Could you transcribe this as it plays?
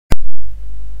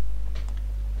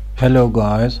Hello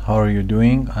guys, how are you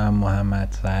doing? I'm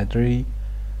Mohammed Sadri.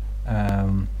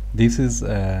 This is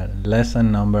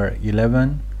lesson number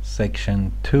 11,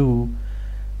 section 2,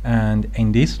 and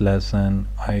in this lesson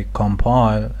I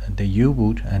compile the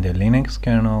U-boot and the Linux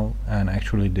kernel, and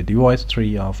actually the device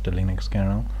tree of the Linux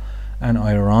kernel, and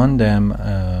I run them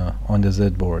on the Z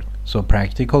board. So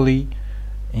practically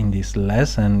in this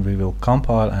lesson we will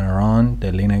compile and run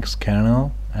the Linux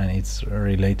kernel and its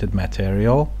related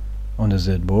material on the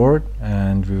Z board,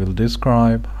 and we will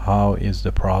describe how is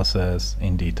the process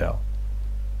in detail.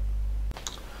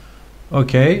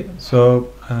 Okay, so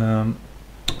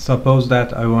suppose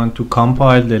that I want to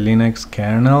compile the Linux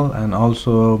kernel and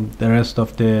also the rest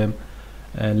of the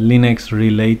Linux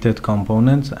related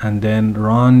components and then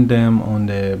run them on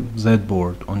the Z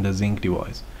board on the Zynq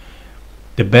device.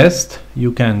 The best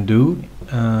you can do,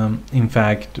 in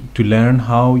fact, to learn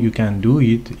how you can do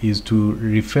it, is to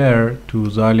refer to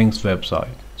Zynq's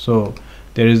website. So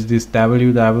there is this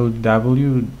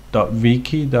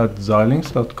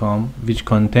www.wiki.zynq.com, which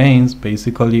contains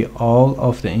basically all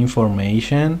of the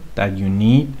information that you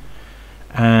need,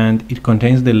 and it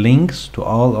contains the links to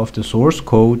all of the source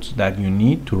codes that you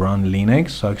need to run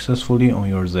Linux successfully on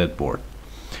your Z board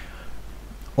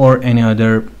or any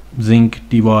other Zynq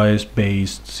device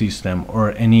based system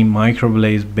or any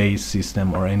microblaze based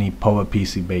system or any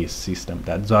PowerPC based system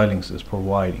that Zynq is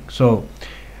providing. So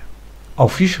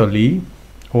officially,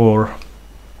 or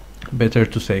better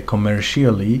to say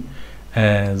commercially,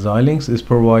 Zynq is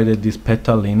provided this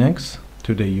Peta Linux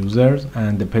to the users,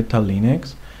 and the Peta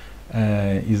Linux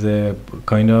is a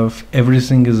kind of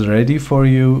everything is ready for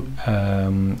you.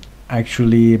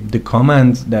 Actually, the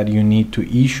commands that you need to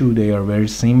issue, they are very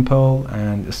simple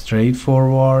and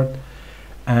straightforward,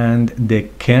 and the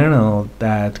kernel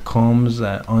that comes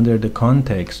under the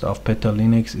context of Peta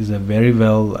Linux is a very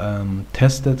well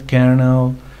tested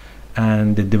kernel,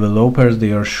 and the developers,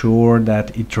 they are sure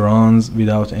that it runs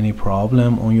without any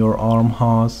problem on your ARM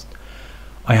host.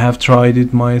 I have tried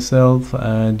it myself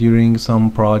during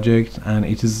some projects, and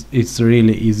it's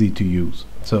really easy to use.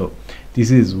 So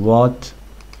this is what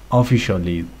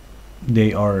officially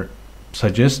they are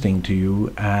suggesting to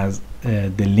you as the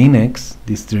Linux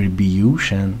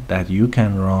distribution that you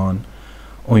can run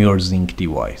on your Zynq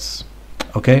device.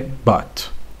 Okay, but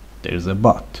there's a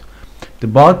but. The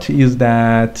but is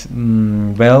that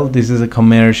well, this is a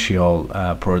commercial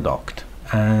product,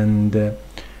 and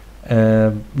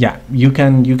yeah, you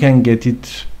can get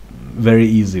it very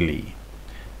easily.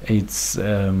 It's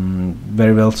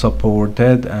very well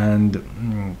supported, and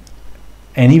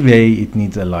anyway it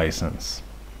needs a license.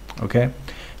 Okay,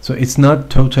 so it's not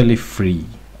totally free.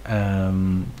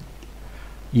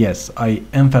 Yes, I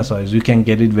emphasize you can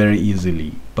get it very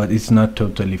easily, but it's not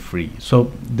totally free.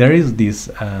 So there is this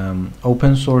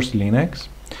open source Linux,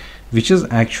 which is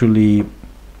actually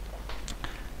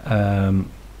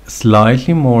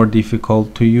slightly more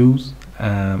difficult to use.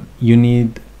 You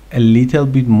need a little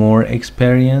bit more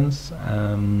experience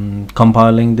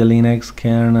compiling the Linux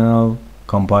kernel,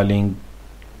 compiling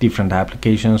different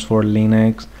applications for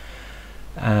Linux,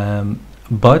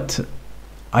 but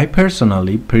I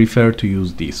personally prefer to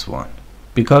use this one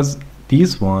because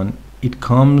this one, it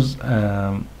comes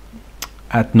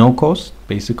at no cost.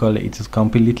 Basically it is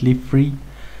completely free,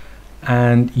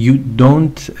 and you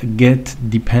don't get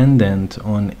dependent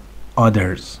on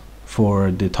others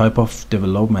for the type of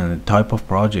development, the type of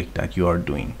project that you are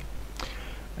doing.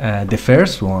 The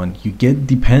first one, you get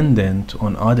dependent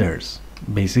on others.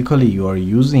 Basically you are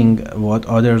using what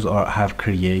others have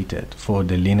created for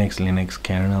the Linux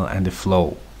kernel and the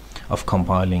flow of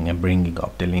compiling and bringing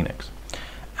up the Linux,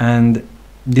 and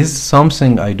this is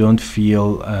something I don't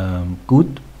feel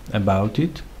good about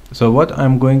it. So what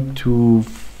I'm going to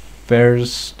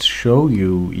first show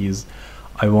you is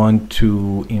I want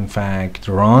to in fact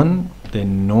run the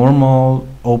normal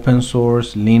open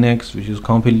source Linux, which is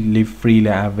completely freely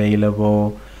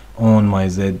available on my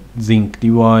Zynq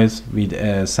device with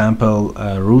a sample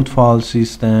root file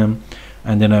system,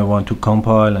 and then I want to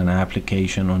compile an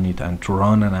application on it and to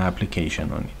run an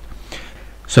application on it.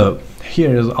 So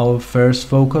here is our first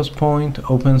focus point,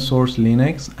 open source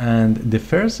Linux, and the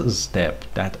first step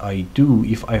that I do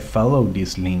if I follow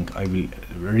this link I will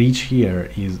reach here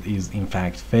is in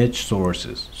fact fetch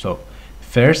sources. So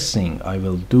first thing I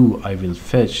will do, I will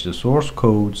fetch the source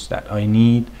codes that I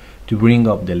need to bring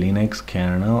up the Linux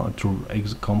kernel, to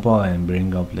compile and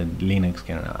bring up the Linux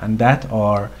kernel, and that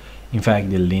are in fact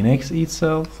the Linux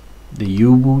itself, the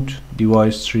U-boot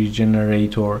device tree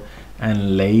generator,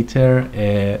 and later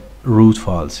a root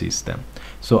file system.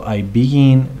 So I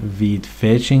begin with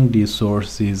fetching these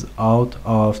sources out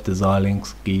of the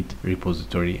Xilinx Git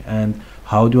repository. And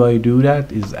how do I do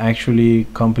that? Is actually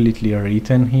completely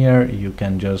written here. You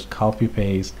can just copy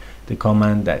paste the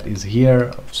command that is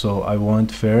here. So I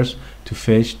want first to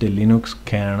fetch the Linux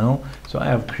kernel. So I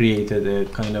have created a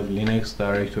kind of Linux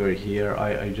directory here.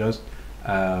 I just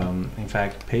in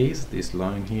fact paste this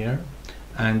line here,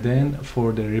 and then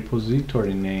for the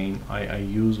repository name I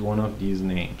use one of these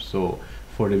names. So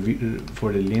for the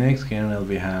Linux kernel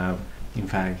we have in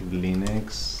fact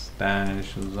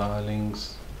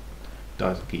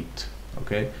linux-xilinx.git.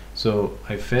 okay, so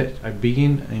I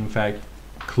begin in fact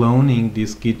cloning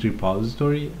this Git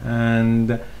repository,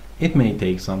 and it may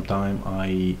take some time.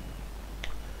 I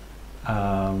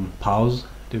pause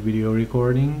the video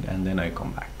recording and then I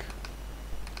come back.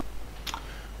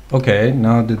 Okay,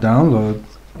 now the download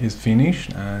is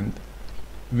finished, and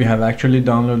we have actually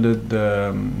downloaded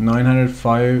the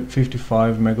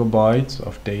 955 megabytes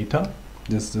of data.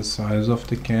 This is the size of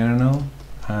the kernel,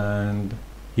 and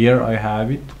here I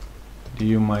have it,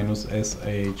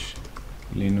 du-sh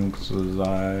linux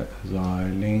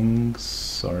xilinx,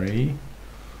 sorry,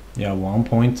 yeah,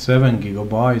 1.7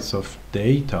 gigabytes of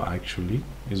data actually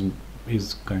is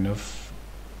kind of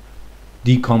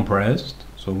decompressed.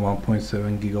 So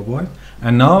 1.7 gigabytes,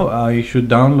 and now I should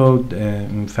download,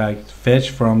 in fact fetch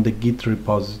from the Git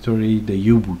repository the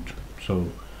U-boot.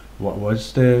 So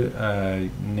what's the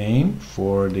name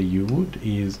for the U-boot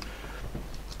is,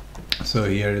 so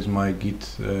here is my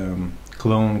git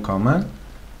clone command,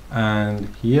 and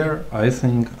here I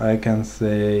think I can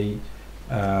say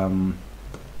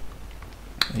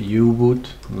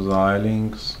U-boot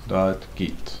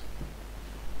xilinx.git.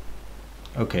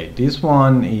 Okay, this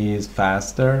one is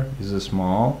faster, is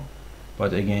small,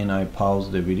 but again I pause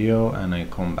the video and I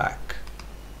come back.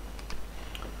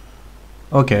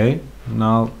 Okay,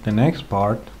 now the next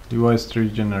part, device tree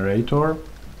generator.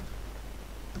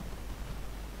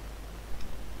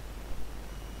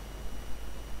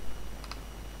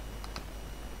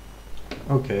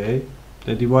 Okay,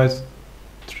 the device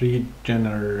tree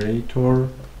generator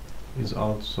is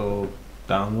also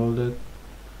downloaded.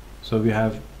 So we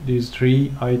have these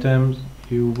three items: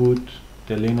 U-boot,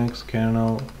 the Linux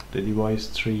kernel, the device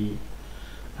tree,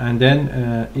 and then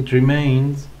it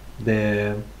remains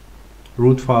the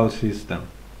root file system.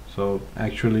 So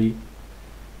actually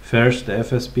first the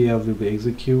FSPL will be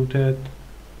executed,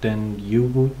 then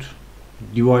U-boot,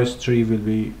 device tree will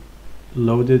be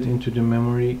loaded into the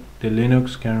memory, the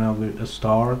Linux kernel will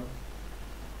start,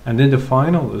 and then the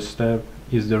final step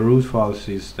is the root file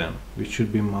system, which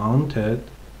should be mounted,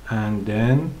 and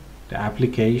then the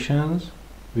applications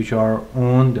which are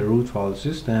on the root file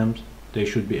systems, they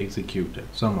should be executed,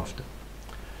 some of them.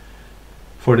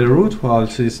 For the root file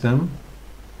system,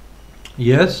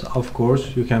 yes, of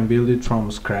course you can build it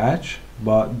from scratch,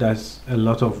 but that's a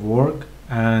lot of work,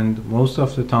 and most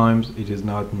of the times it is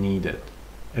not needed.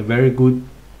 A very good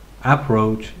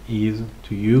approach is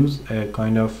to use a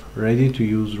kind of ready to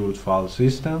use root file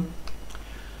system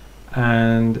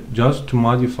and just to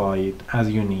modify it as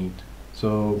you need.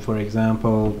 So for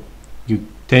example, you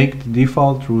take the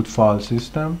default root file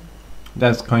system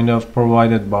that's kind of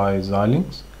provided by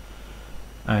Xilinx,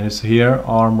 and it's here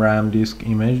ARM RAM disk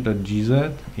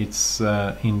image.gz. It's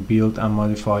in build and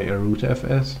modify a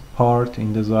rootfs part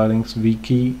in the Xilinx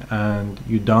wiki, and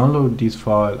you download this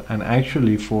file, and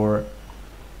actually for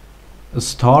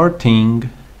starting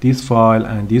this file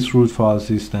and this root file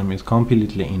system is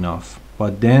completely enough.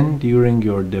 But then during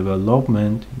your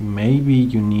development, maybe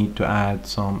you need to add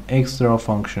some extra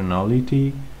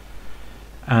functionality,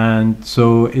 and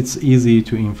so it's easy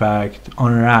to in fact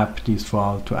unwrap this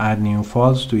file, to add new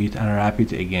files to it and wrap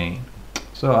it again.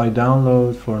 So I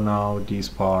download for now this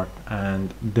part,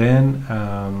 and then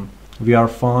we are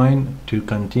fine to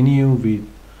continue with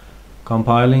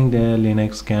compiling the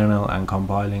Linux kernel and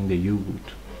compiling the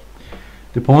U-boot.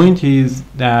 The point is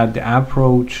that the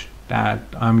approach that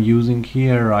I'm using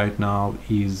here right now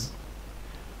is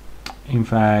in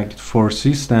fact for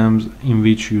systems in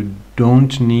which you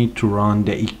don't need to run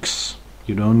the X,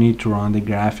 you don't need to run the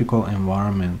graphical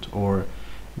environment, or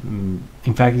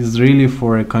in fact it's really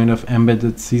for a kind of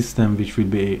embedded system which will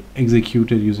be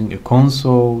executed using a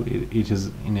console. It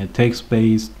is in a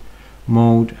text-based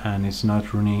mode and it's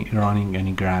not running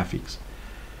any graphics.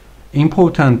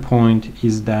 Important point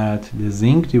is that the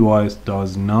Zynq device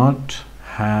does not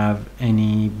have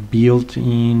any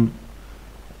built-in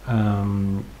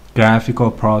graphical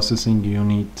processing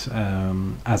unit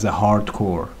as a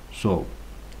hardcore. So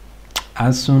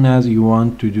as soon as you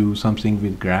want to do something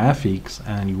with graphics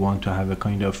and you want to have a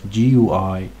kind of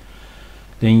GUI,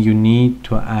 then you need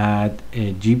to add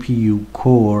a GPU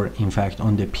core, in fact,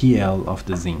 on the PL of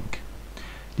the Zynq.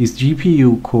 This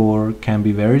GPU core can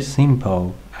be very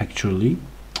simple, actually.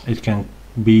 It can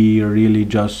be really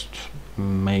just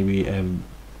maybe a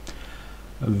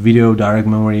video direct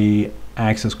memory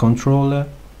access controller,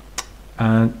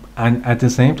 and at the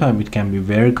same time it can be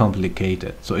very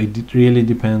complicated. So it really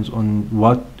depends on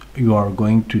what you are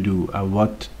going to do and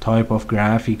what type of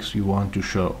graphics you want to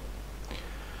show.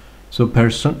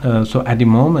 So at the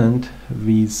moment,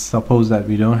 we suppose that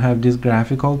we don't have this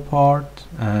graphical part,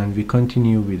 and we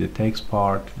continue with the text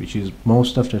part, which is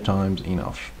most of the times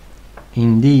enough.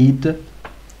 Indeed,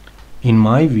 in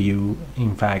my view,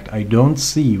 in fact, I don't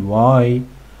see why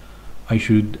I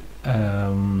should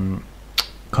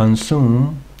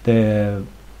consume the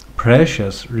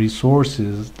precious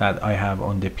resources that I have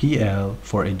on the PL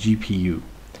for a GPU.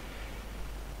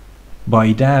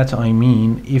 By that I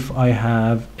mean, if I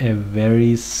have a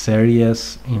very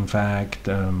serious, in fact,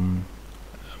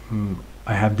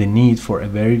 I have the need for a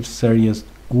very serious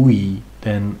GUI,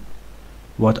 then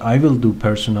what I will do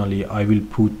personally, I will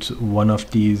put one of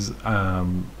these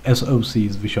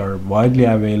SoCs which are widely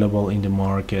available in the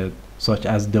market, such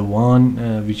as the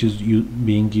one which is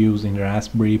being used in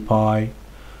Raspberry Pi,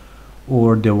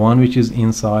 or the one which is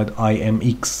inside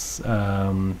IMX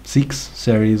 6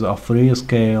 series of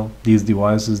Freescale. These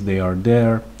devices, they are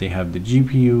there, they have the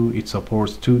GPU, it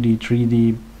supports 2D,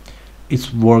 3D,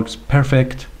 it works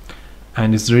perfect,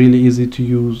 and it's really easy to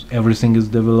use. Everything is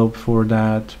developed for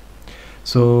that.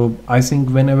 So I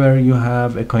think whenever you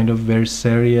have a kind of very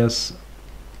serious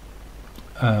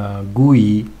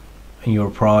GUI in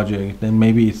your project, then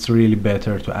maybe it's really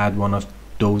better to add one of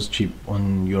those chip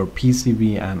on your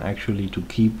PCB and actually to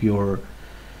keep your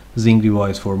Zynq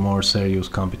device for more serious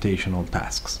computational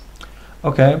tasks.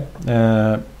 Okay,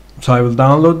 so I will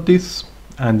download this,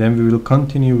 and then we will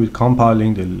continue with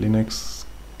compiling the Linux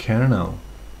kernel.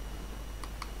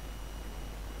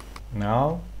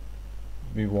 Now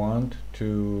we want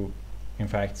to, in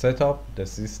fact, set up the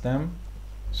system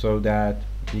so that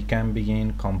we can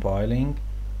begin compiling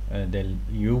the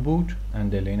U-boot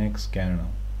and the Linux kernel.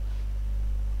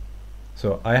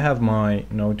 So I have my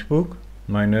notebook.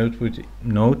 My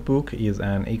notebook is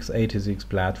an x86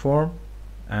 platform,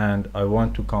 and I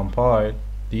want to compile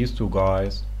these two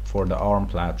guys for the ARM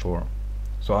platform.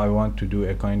 So I want to do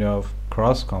a kind of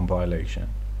cross compilation.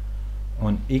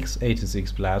 On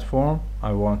x86 platform,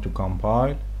 I want to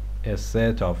compile a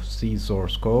set of C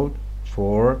source code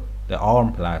for the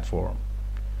ARM platform.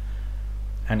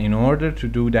 And in order to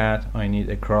do that, I need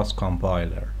a cross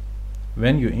compiler.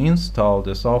 When you install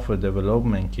the software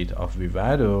development kit of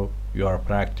Vivado, you are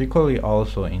practically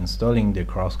also installing the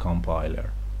cross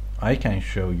compiler. I can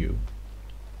show you.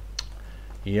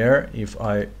 Here, if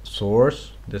I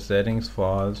source the settings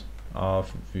files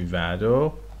of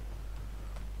Vivado,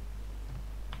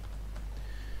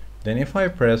 then if I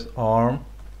press ARM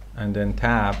and then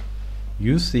tab,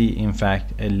 you see in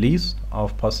fact a list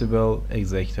of possible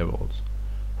executables.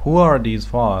 Who are these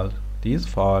files? These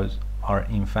files are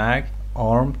in fact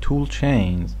ARM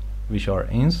toolchains which are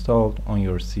installed on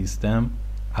your system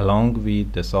along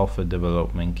with the software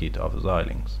development kit of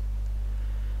Xilinx.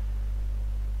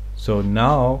 So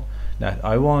now that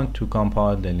I want to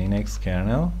compile the Linux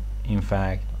kernel, in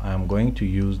fact I am going to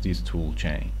use this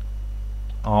toolchain,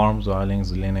 ARM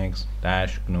Xilinx Linux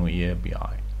 -GNU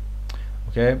EABI.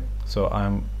 Okay, so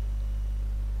I'm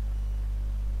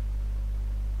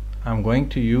going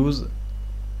to use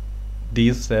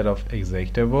this set of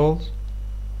executables,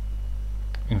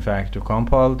 in fact, to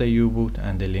compile the U-boot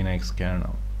and the Linux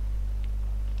kernel.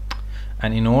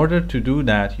 And in order to do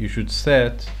that, you should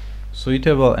set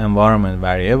suitable environment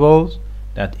variables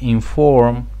that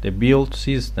inform the build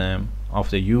system of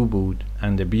the U-boot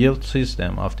and the build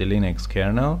system of the Linux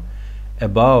kernel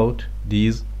about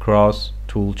these cross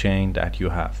toolchain that you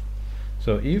have.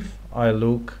 So if I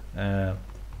look,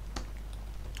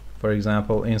 for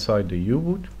example, inside the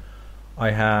U-boot,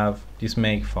 I have this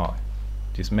make file.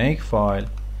 This make file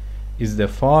is the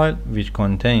file which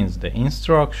contains the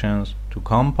instructions to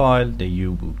compile the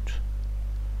U-boot.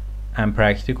 And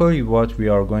practically what we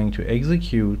are going to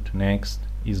execute next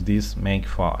is this make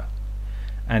file.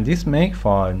 And this make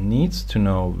file needs to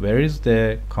know where is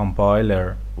the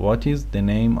compiler, what is the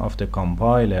name of the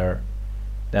compiler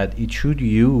that it should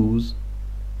use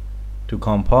to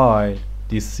compile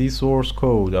this C source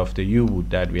code of the U-boot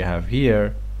that we have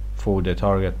here for the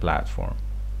target platform.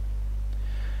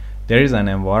 There is an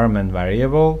environment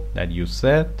variable that you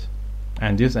set,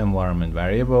 and this environment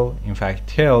variable in fact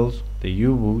tells the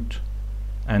U-boot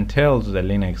and tells the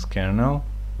Linux kernel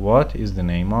what is the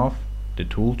name of the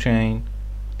toolchain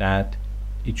that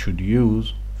it should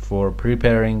use for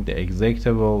preparing the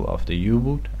executable of the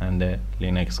U-boot and the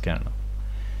Linux kernel.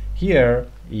 Here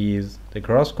is the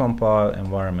cross-compile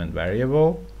environment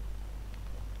variable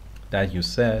that you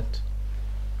set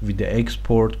with the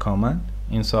export command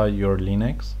inside your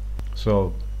Linux.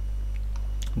 So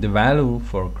the value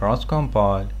for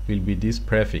cross-compile will be this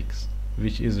prefix,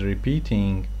 which is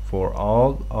repeating for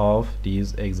all of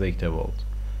these executables.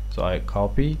 So I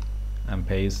copy and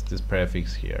paste this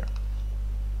prefix here.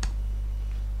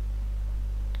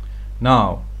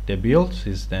 Now the build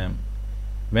system,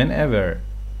 whenever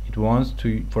it wants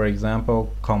to, for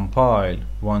example, compile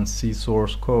one C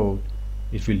source code,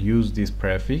 it will use this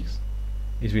prefix.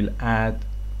 It will add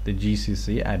the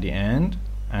GCC at the end,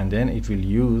 and then it will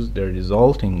use the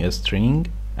resulting string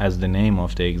as the name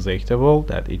of the executable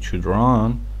that it should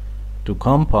run to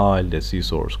compile the C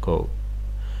source code.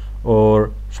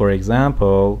 Or for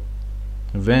example,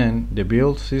 when the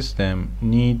build system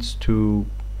needs to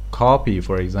copy,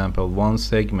 for example, one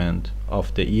segment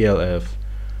of the ELF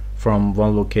from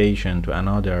one location to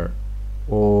another,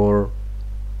 or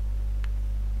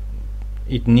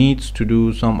it needs to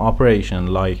do some operation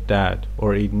like that,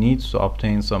 or it needs to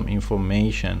obtain some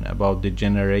information about the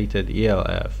generated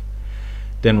ELF,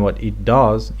 then what it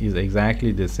does is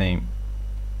exactly the same.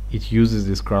 It uses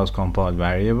this cross-compile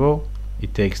variable,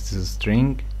 it takes this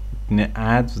string, it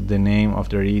adds the name of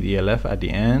the read ELF at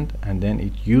the end, and then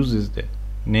it uses the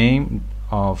name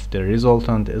of the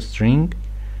resultant string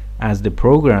as the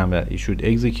program that it should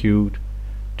execute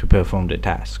to perform the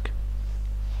task.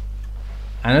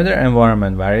 Another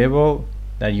environment variable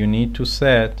that you need to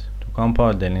set to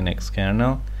compile the Linux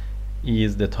kernel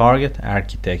is the target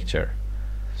architecture.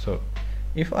 So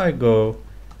if I go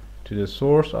to the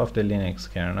source of the Linux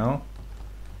kernel,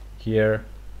 here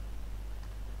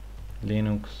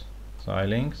Linux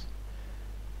Zynq,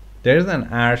 there is an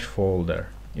arch folder.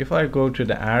 If I go to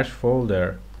the arch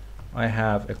folder, I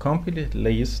have a complete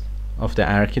list of the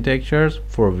architectures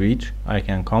for which I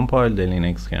can compile the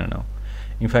Linux kernel.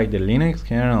 In fact, the Linux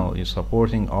kernel is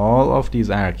supporting all of these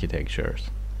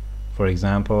architectures. For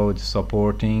example, it's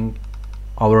supporting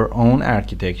our own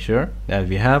architecture that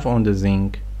we have on the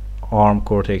Zynq ARM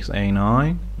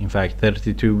Cortex-A9, in fact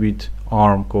 32-bit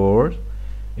ARM cores.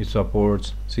 It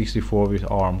supports 64-bit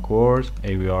ARM cores,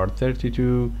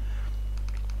 AVR32,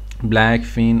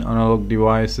 Blackfin analog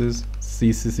devices,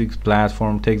 CC6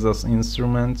 platform Texas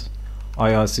Instruments,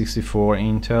 IR64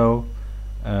 Intel,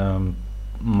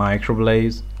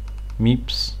 Microblaze,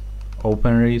 MIPS,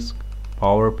 OpenRISC,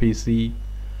 PowerPC,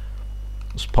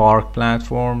 Spark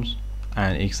platforms,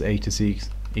 and x86,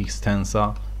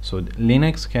 Xtensa. So the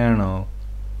Linux kernel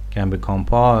can be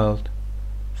compiled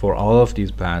for all of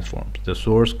these platforms. The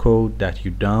source code that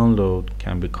you download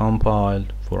can be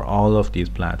compiled for all of these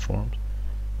platforms.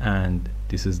 And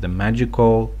this is the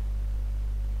magical,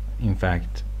 in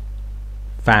fact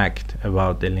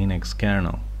about the Linux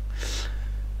kernel.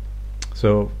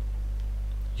 So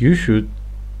you should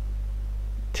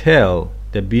tell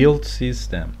the build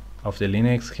system of the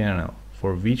Linux kernel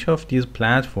for which of these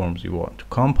platforms you want to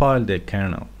compile the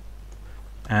kernel.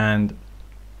 And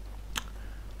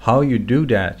how you do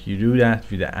that? You do that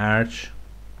with the arch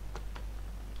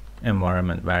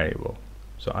environment variable.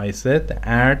 So I set the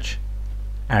arch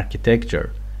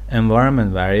architecture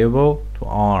environment variable to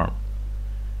ARM,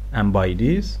 and by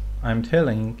this I'm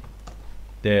telling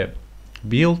the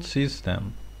build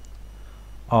system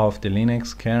of the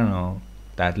Linux kernel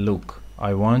that look,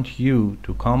 I want you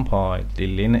to compile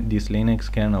this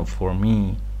Linux kernel for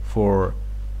me for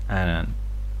an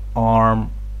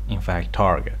ARM, in fact,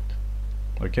 target.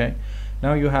 Okay,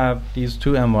 now you have these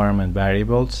two environment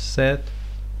variables set,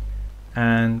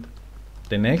 and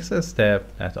the next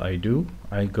step that I do,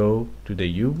 I go to the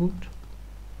U-boot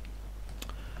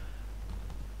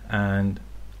and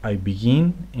I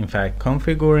begin, in fact,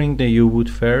 configuring the U-boot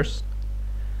first,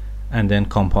 and then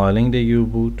compiling the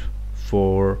U-boot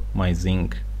for my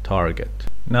Zynq target.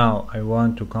 Now I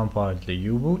want to compile the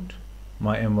U-boot.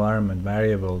 My environment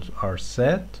variables are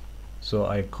set, so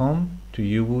I come to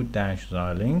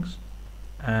U-boot-Zynq,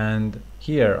 and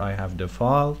here I have the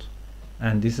files,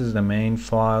 and this is the main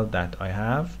file that I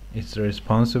have. It's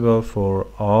responsible for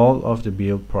all of the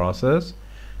build process,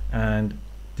 and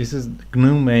this is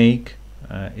GNU make.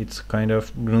 It's kind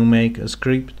of GNU make a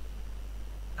script,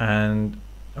 and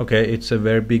okay, it's a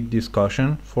very big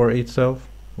discussion for itself.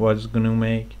 What's GNU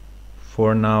make?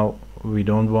 For now, we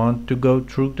don't want to go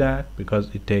through that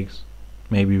because it takes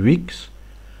maybe weeks.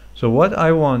 So what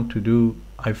I want to do,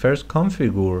 I first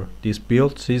configure this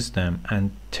build system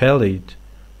and tell it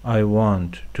I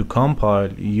want to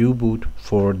compile U-boot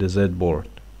for the Z board.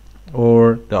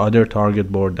 or the other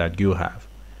target board that you have.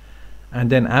 And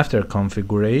then after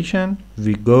configuration,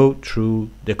 we go through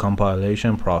the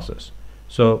compilation process.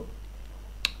 So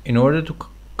in order to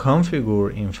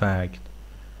configure, in fact,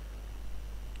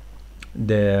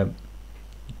 the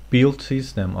build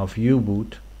system of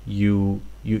U-boot, you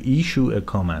issue a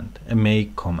command, a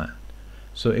make command.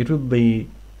 So it will be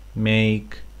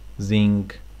make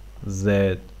Zynq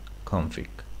z config.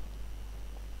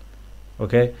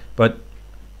 Okay, but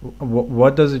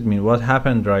what does it mean? What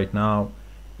happened right now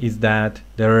is that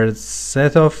there are a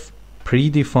set of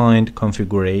predefined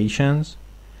configurations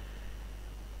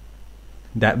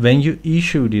that when you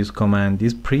issue this command,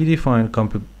 these predefined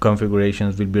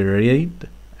configurations will be read,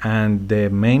 and the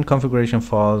main configuration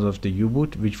files of the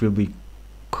U-boot, which will be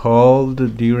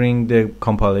called during the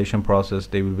compilation process,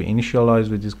 they will be initialized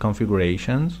with these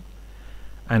configurations.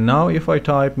 And now if I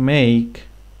type make,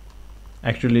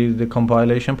 actually the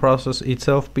compilation process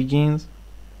itself begins,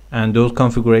 and those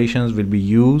configurations will be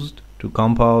used to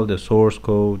compile the source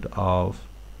code of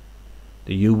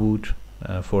the U-boot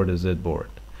for the Z board.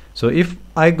 So if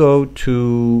I go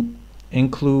to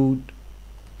include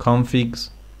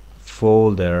configs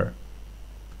folder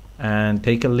and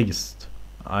take a list,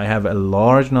 I have a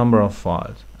large number of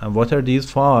files. And what are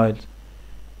these files?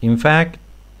 In fact,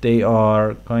 they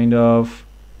are kind of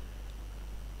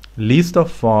list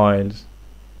of files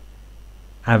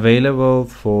available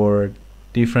for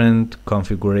different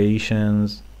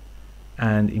configurations,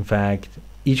 and in fact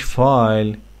each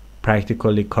file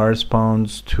practically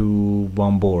corresponds to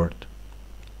one board.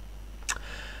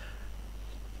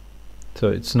 So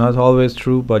it's not always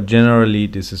true, but generally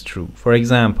this is true. For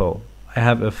example, I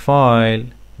have a file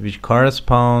which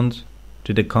corresponds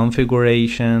to the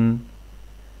configuration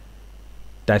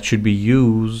that should be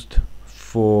used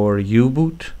for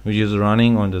U-boot, which is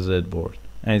running on the Z board,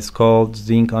 and it's called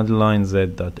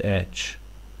Zynq_z.h.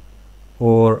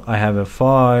 Or I have a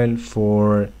file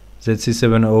for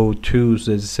ZC702,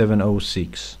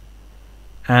 ZC706,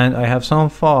 and I have some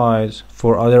files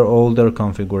for other older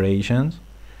configurations.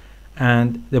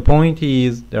 And the point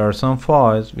is, there are some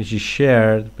files which is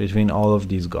shared between all of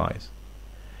these guys.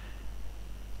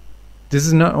 This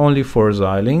is not only for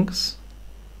Xilinx,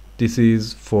 this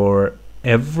is for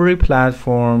every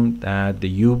platform that the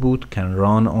U-boot can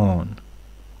run on.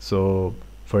 So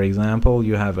for example,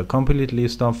 you have a complete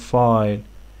list of files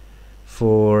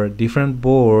for different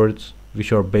boards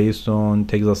which are based on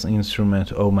Texas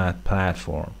Instruments OMAT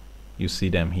platform. You see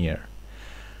them here.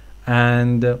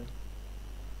 And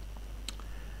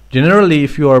generally,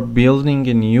 if you are building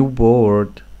a new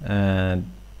board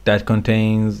that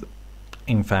contains,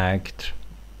 in fact,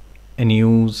 a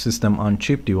new system on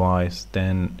chip device,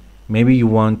 then maybe you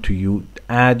want to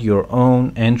add your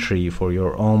own entry for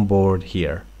your own board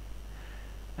here.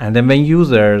 And then when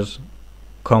users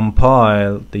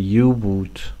compile the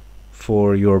U-boot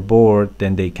for your board,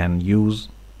 then they can use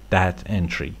that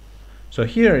entry. So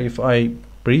here, if I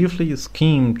briefly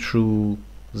skim through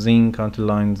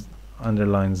Zynq_z.h,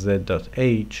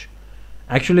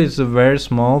 actually it's a very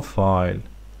small file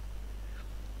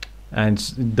and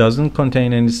it doesn't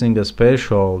contain anything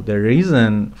special. The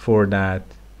reason for that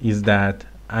is that,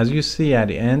 as you see at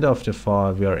the end of the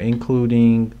file, we are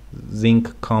including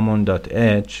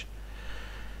Zynq_common.h,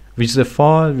 which is a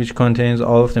file which contains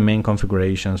all of the main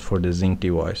configurations for the Zynq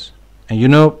device. And you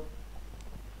know,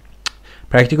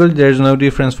 practically there's no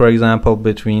difference, for example,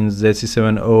 between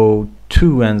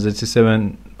ZC702 and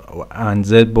ZC7 and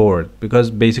Z board,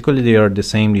 because basically they are the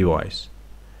same device.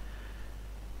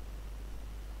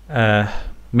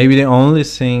 Maybe the only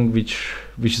thing which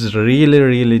is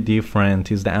really different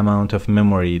is the amount of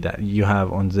memory that you have.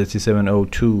 On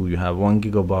ZC702 you have 1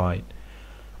 GB,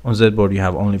 on Z board you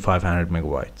have only 500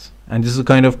 megabytes. And this is a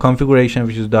kind of configuration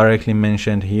which is directly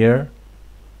mentioned here.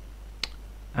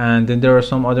 And then there are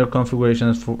some other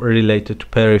configurations related to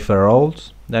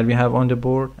peripherals that we have on the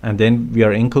board, and then we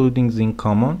are including Zynq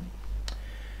Common.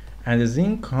 And the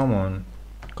Zynq Common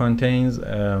contains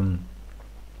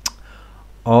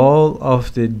all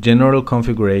of the general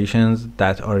configurations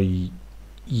that are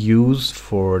used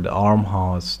for the ARM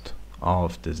host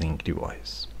of the Zynq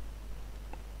device.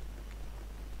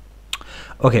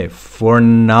 Okay, for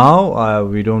now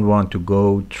we don't want to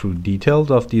go through details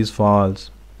of these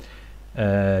files.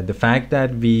 The fact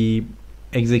that we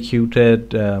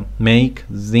executed make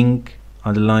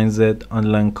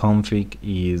Zynq_z_config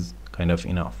is kind of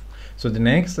enough. So the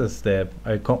next step,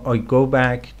 I go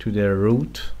back to the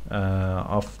root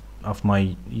of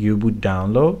my U-boot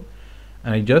download,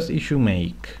 and I just issue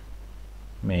make.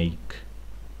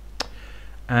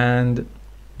 And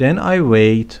Then I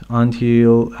wait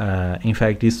until in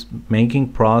fact this making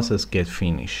process get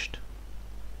finished.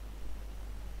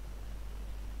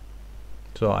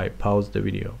 So I pause the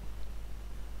video.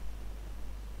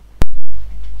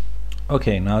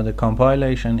 Okay, now the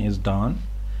compilation is done.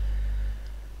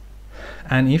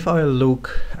 And if I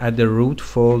look at the root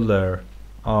folder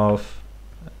of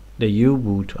the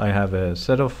U-boot, I have a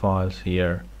set of files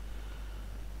here.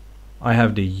 I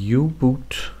have the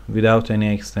U-boot without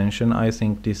any extension. I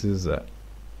think this is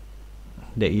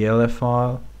the ELF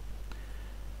file.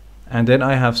 And then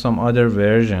I have some other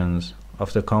versions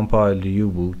of the compiled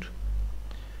U-boot.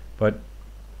 But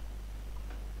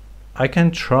I can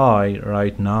try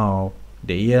right now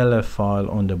the ELF file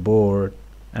on the board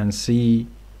and see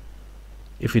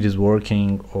if it is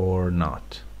working or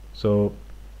not. So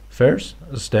first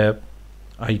step,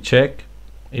 I check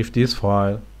if this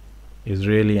file is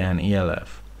really an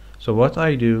ELF. So what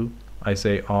I do, I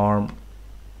say ARM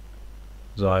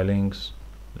Xilinx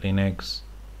Linux,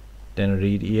 then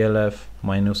read ELF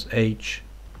 -h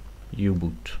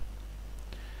U-boot.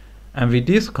 And with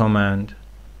this command,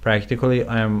 practically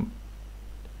I am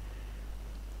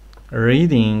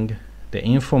reading the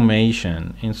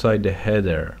information inside the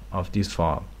header of this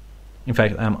file. In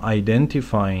fact, I'm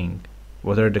identifying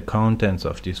what are the contents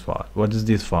of this file. What is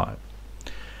this file?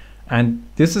 And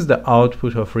this is the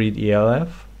output of read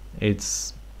ELF.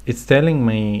 It's telling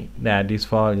me that this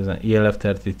file is an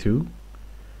ELF32.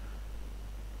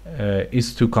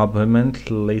 Is to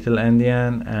complement little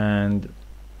endian and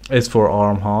is for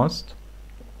ARM host.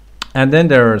 And then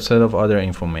there are a set of other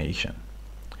information.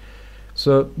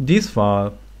 So this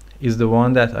file is the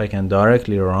one that I can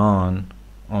directly run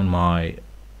on my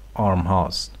ARM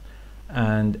host.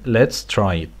 And let's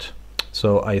try it.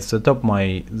 So I set up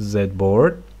my Z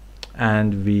board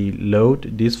and we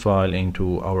load this file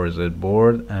into our Z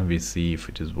board and we see if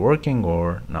it is working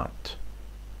or not.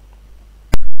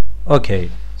 Okay,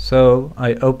 so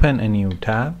I open a new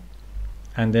tab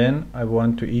and then I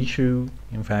want to issue,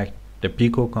 in fact, the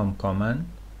picocom command.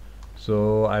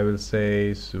 So I will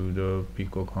say sudo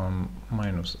picocom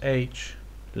 -h.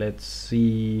 Let's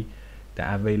see the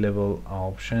available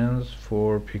options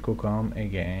for picocom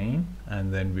again,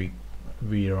 and then we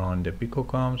run the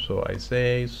picocom. So I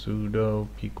say sudo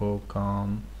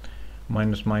picocom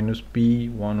 -b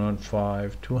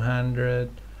 115 200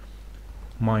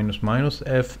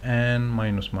 -fn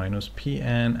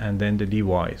 -pn, and then the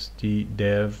device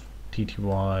dev tty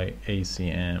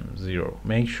acm 0.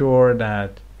 Make sure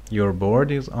that your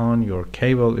board is on, your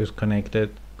cable is connected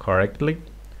correctly.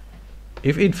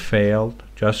 If it failed,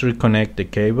 just reconnect the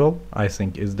cable. I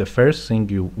think is the first thing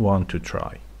you want to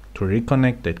try, to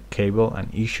reconnect the cable and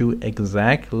issue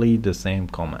exactly the same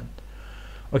command.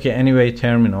 Okay, anyway,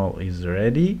 terminal is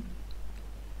ready.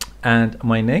 And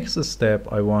my next step,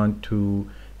 I want to,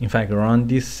 in fact, run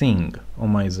this Zynq on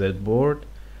my Z board.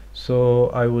 So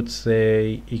I would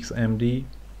say xmd,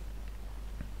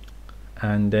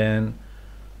 and then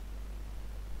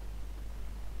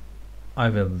I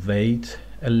will wait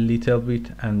a little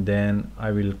bit, and then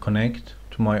I will connect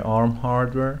to my ARM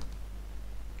hardware.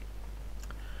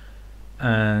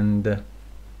 And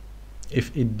if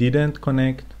it didn't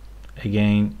connect,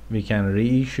 again we can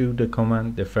reissue the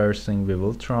command, the first thing we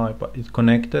will try, but it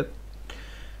connected.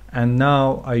 And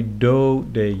now I do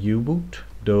the U-boot,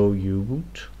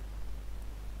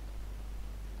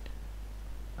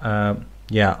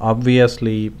 yeah,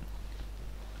 obviously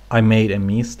I made a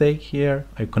mistake here.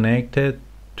 I connected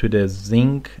to the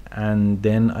Zynq and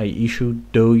then I issued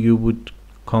do U-boot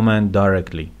command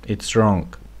directly. It's wrong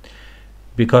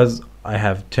because I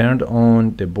have turned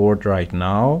on the board right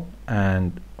now,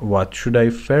 and what should I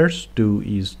first do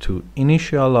is to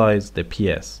initialize the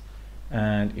PS.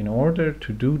 And in order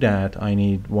to do that, I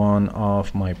need one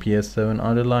of my PS7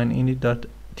 underline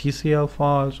init.tcl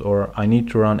files, or I need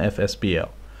to run fspl.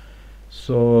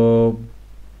 So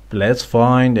let's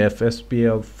find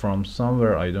fspl from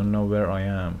somewhere. I don't know where I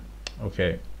am.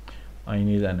 Okay, I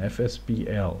need an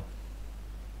fspl.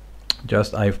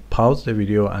 Just I pause the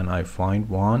video and I find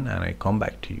one and I come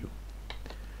back to you.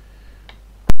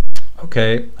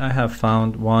 Okay, I have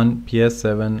found one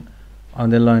ps7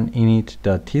 underline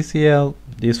init.tcl.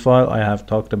 This file, I have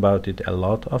talked about it a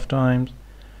lot of times,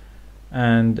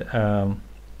 and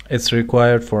it's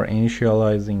required for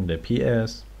initializing the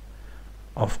PS.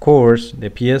 Of course, the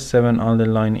ps7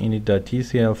 underline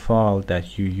init.tcl file that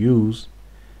you use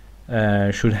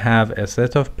should have a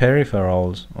set of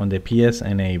peripherals on the PS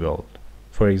enabled.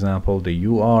 For example, the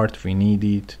UART, we need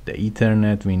it, the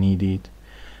Ethernet, we need it.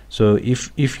 So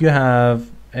if you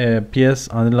have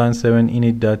ps_7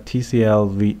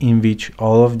 init.tcl in which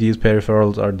all of these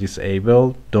peripherals are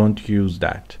disabled, don't use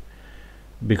that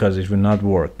because it will not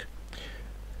work.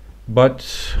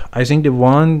 But I think the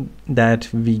one that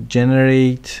we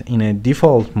generate in a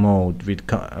default mode with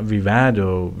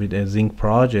Vivado, with a Zynq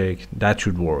project, that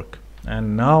should work.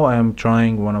 And now I am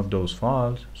trying one of those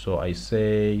files. So I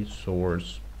say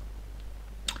source,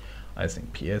 I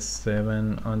think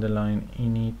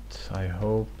ps7_init, I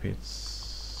hope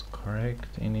it's correct,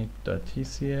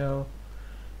 init.tcl,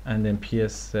 and then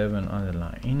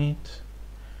ps7_init,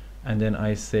 and then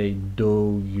I say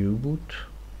do uboot,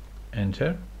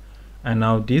 enter. And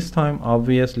now this time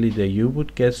obviously the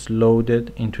U-boot gets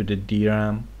loaded into the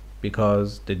DRAM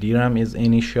because the DRAM is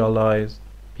initialized,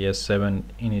 ps7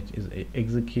 init is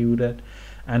executed,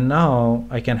 and now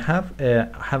I can have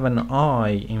an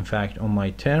eye in fact on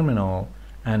my terminal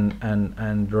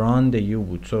and run the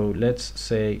U-boot. So let's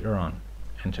say run,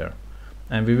 enter,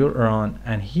 and we will run,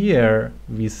 and here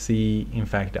we see in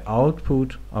fact the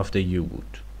output of the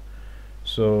U-boot.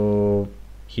 So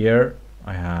here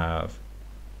I have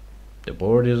the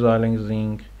board is dialing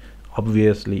Zynq,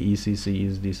 obviously ECC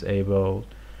is disabled,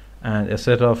 and a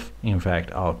set of in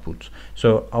fact outputs.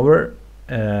 So our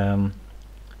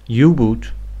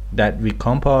U-boot that we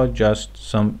compiled just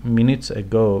some minutes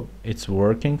ago, it's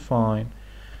working fine.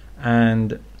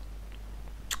 And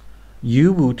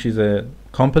U-boot is a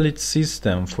complete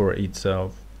system for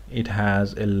itself. It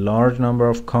has a large number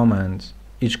of commands.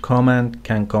 Each command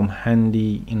can come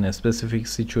handy in a specific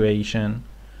situation.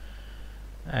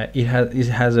 It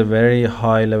has a very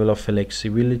high level of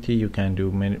flexibility. You can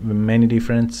do many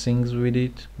different things with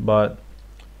it, but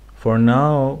for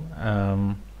now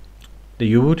the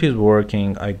U-boot is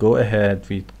working. I go ahead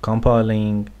with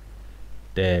compiling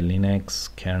the Linux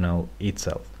kernel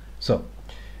itself. So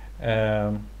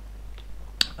I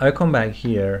come back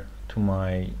here to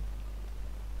my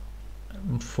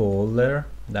folder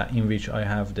that in which I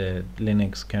have the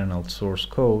Linux kernel source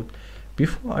code.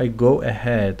 Before I go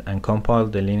ahead and compile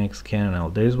the Linux kernel,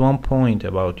 there is one point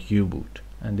about U-boot,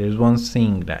 and there is one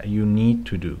thing that you need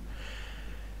to do.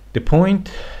 The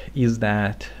point is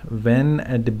that when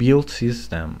the build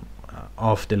system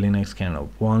of the Linux kernel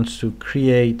wants to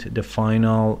create the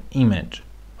final image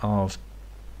of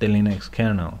the Linux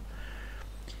kernel,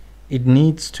 it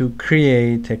needs to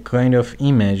create a kind of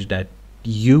image that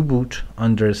U-boot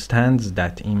understands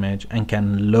that image and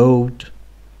can load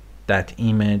that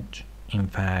image in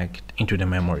fact into the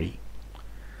memory,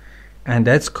 and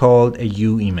that's called a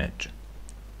U-image.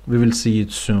 We will see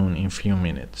it soon in few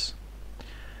minutes.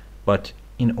 But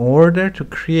in order to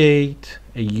create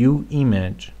a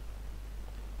U-image,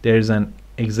 there is an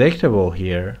executable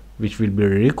here which will be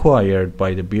required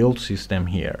by the build system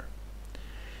here.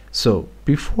 So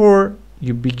before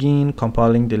you begin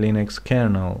compiling the Linux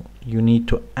kernel, you need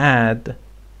to add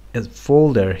a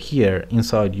folder here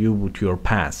inside U-boot to your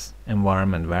path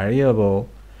environment variable,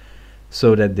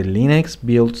 so that the Linux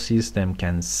build system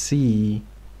can see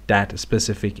that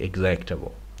specific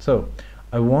executable. So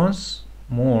I once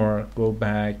more go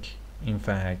back in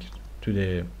fact to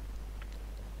the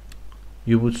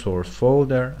U-boot source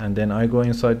folder, and then I go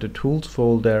inside the tools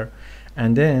folder,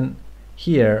 and then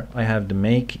here I have the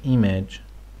make image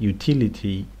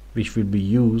utility which will be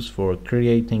used for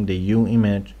creating the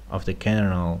U-image of the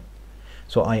kernel.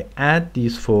 So I add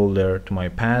this folder to my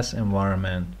path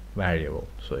environment variable.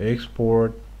 So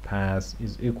export path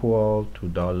is equal to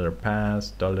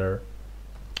 $path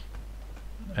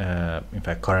in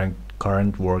fact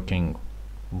current working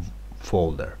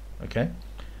folder. Okay,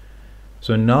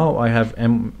 so now I have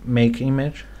make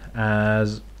image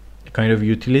as a kind of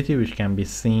utility which can be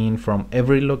seen from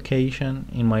every location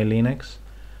in my Linux,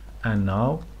 and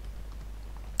now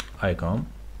I come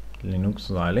Linux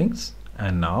Xilinx,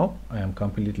 and now I am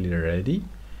completely ready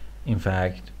in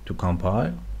fact to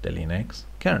compile the Linux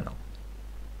kernel.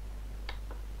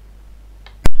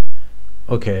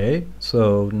 Okay,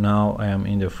 so now I am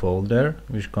in the folder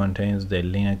which contains the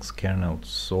Linux kernel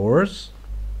source,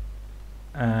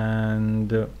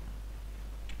 and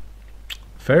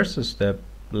first step,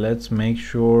 let's make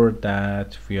sure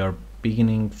that we are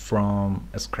beginning from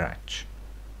scratch.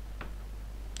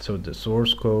 So the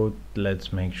source code,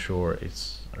 let's make sure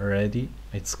it's ready,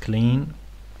 it's clean,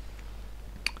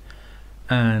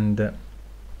 and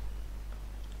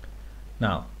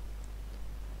now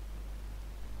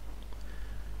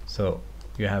so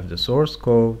you have the source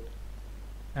code,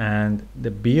 and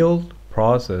the build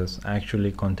process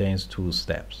actually contains two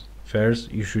steps.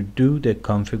 First, you should do the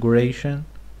configuration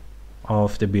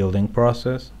of the building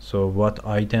process, so what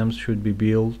items should be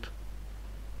built,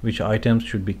 which items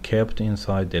should be kept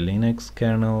inside the Linux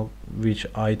kernel, which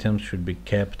items should be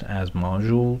kept as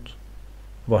modules,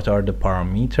 what are the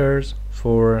parameters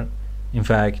for, in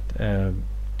fact,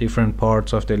 different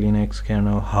parts of the Linux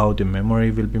kernel, how the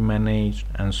memory will be managed,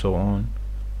 and so on,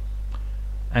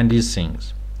 and these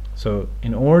things. So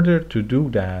in order to do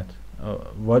that,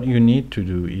 what you need to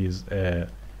do is a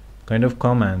kind of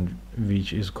command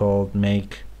which is called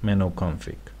make menu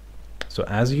config. So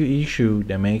as you issue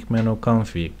the make menu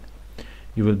config,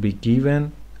 you will be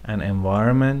given an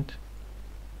environment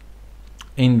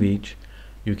in which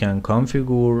you can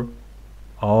configure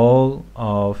all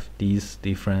of these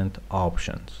different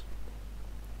options.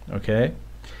 Okay,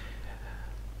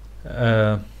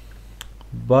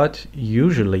 but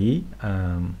usually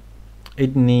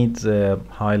it needs a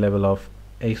high level of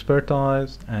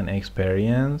expertise and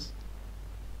experience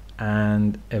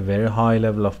and a very high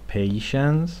level of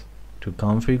patience to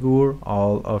configure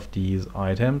all of these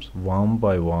items one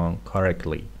by one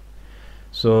correctly.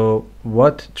 So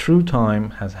what through time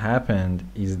has happened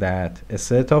is that a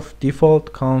set of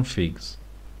default configs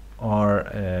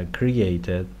are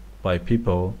created by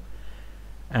people,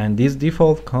 and these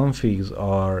default configs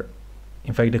are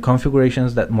in fact the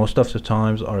configurations that most of the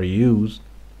times are used,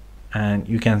 and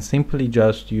you can simply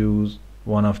just use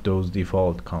one of those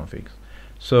default configs.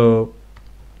 So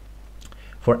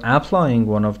for applying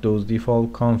one of those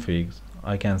default configs,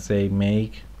 I can say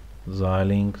make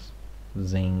Xilinx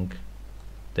Zynq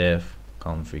def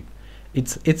config.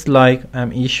 It's like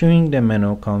I'm issuing the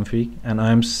menu config and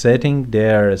I'm setting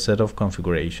there a set of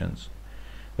configurations,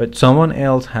 but someone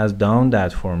else has done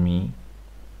that for me,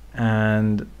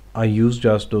 and I use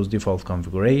just those default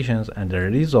configurations, and the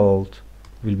result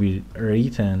will be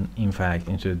written in fact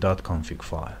into the .config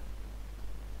file.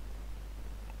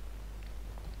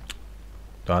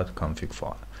 .config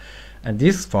file, and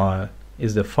this file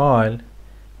is the file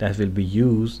that will be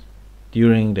used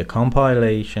during the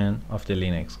compilation of the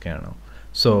Linux kernel.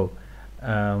 So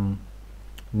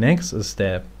next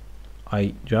step,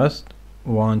 I just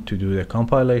want to do the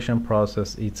compilation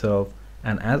process itself,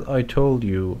 and as I told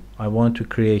you, I want to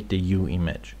create the U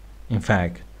image. In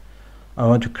fact, I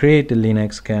want to create the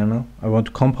Linux kernel, I want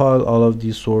to compile all of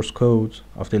these source codes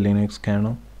of the Linux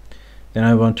kernel, then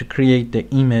I want to create the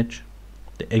image,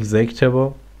 the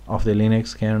executable of the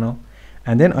Linux kernel,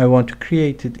 and then I want to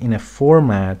create it in a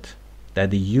format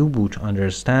that the U-boot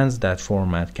understands that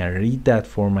format, can read that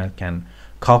format, can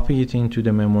copy it into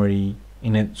the memory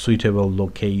in a suitable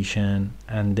location,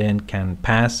 and then can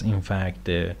pass in fact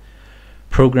the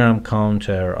program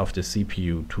counter of the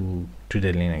CPU to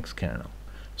the Linux kernel.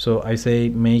 So I say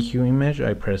make U image,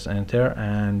 I press enter,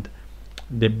 and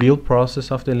the build process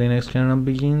of the Linux kernel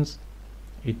begins.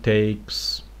 It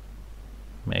takes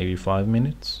maybe 5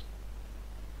 minutes.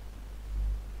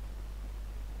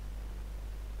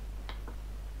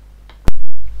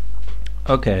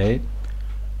 Okay,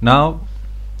 now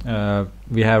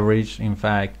we have reached in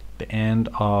fact the end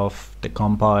of the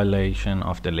compilation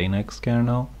of the Linux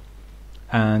kernel,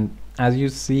 and as you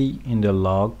see in the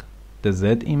log, the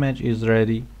Z image is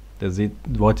ready.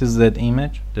 What is Z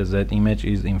image? The Z image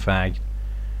is in fact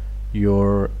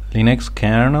your Linux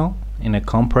kernel in a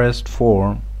compressed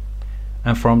form,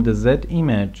 and from the Z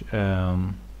image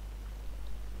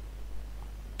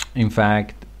in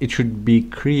fact it should be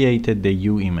created the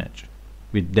U image,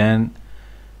 which then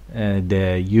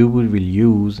the U will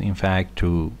use in fact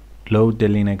to load the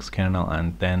Linux kernel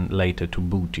and then later to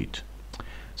boot it.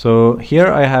 So here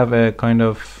I have a kind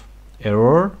of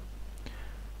error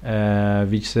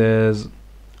which says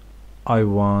I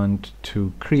want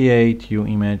to create U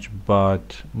image,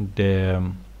 but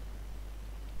the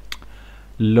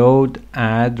load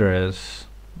address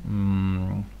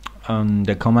on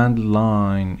the command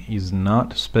line is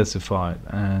not specified,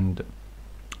 and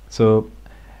so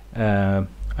I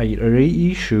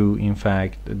reissue in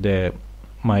fact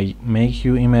my make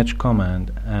U image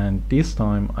command, and this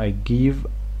time I give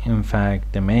in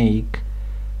fact the make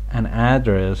an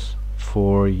address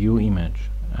for U image,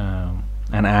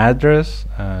 an address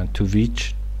to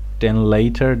which then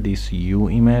later this U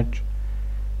image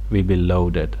will be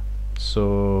loaded.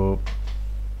 So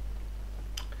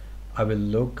I will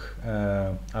look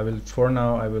for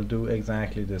now I will do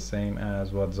exactly the same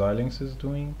as what Xilinx is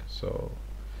doing. So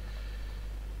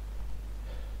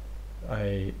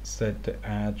I set the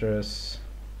address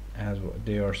as what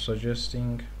they are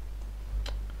suggesting,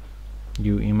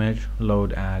 U image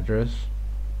load address,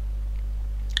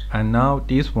 and now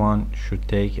this one should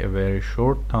take a very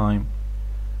short time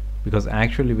because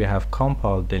actually we have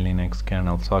compiled the Linux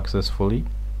kernel successfully,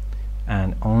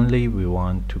 and only we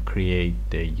want to create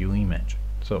the U image.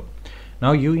 So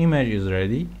Now uimage is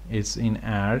ready. It's in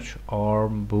arch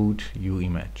arm boot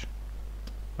uimage.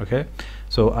 Okay,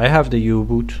 so I have the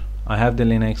U-boot, I have the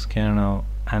Linux kernel,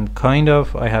 and kind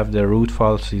of I have the root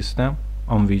file system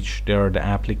on which there are the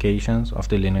applications of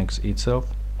the Linux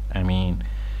itself. I mean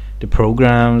the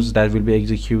programs that will be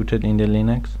executed in the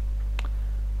Linux.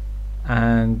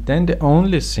 And then the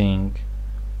only thing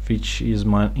which is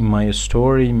in my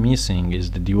story missing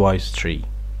is the device tree.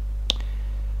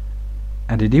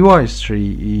 And the device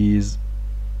tree is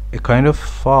a kind of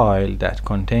file that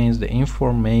contains the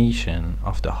information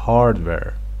of the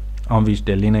hardware on which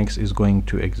the Linux is going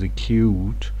to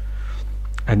execute,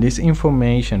 and this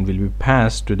information will be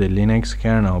passed to the Linux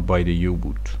kernel by the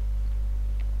U-boot.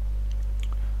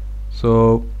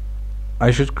 So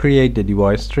I should create the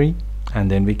device tree and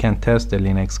then we can test the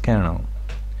Linux kernel.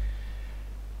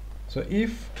 So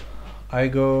if I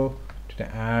go to the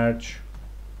arch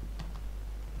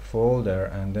folder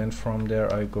and then from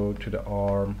there I go to the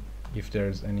ARM, if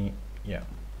there's any,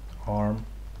 ARM,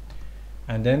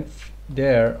 and then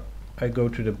there I go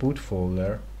to the boot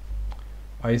folder,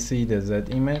 I see the Z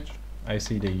image, I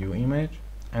see the U image,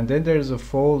 and then there's a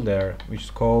folder which is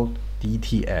called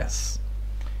DTS.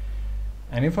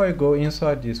 And if I go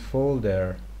inside this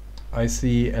folder, I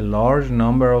see a large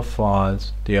number of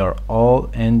files. They are all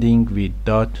ending with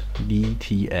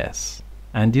 .dts,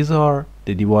 and these are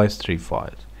the device tree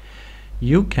files.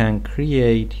 You can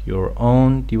create your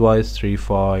own device tree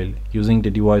file using the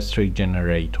device tree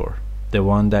generator, the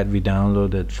one that we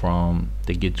downloaded from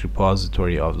the Git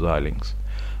repository of Zynq.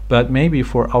 But maybe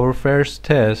for our first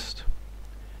test,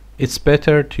 it's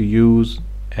better to use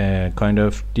a kind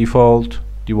of default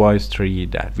device tree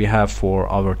that we have for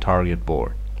our target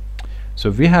board.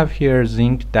 So we have here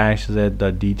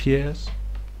Zynq-z.dts,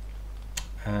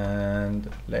 and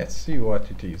let's see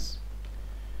what it is.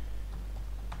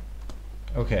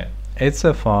 Okay, it's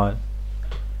a file,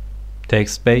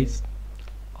 text-based,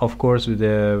 of course with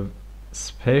a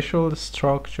special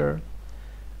structure,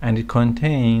 and it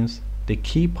contains the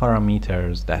key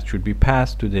parameters that should be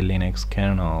passed to the Linux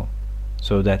kernel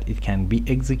so that it can be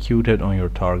executed on your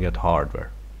target hardware.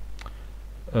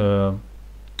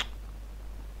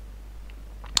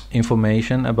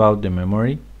 Information about the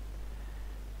memory,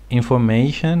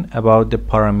 information about the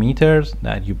parameters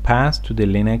that you pass to the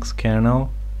Linux kernel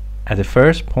at the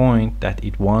first point that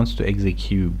it wants to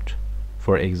execute.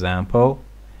 For example,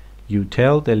 you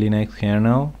tell the Linux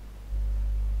kernel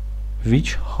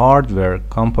which hardware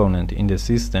component in the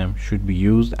system should be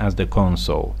used as the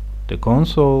console. The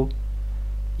console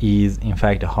is in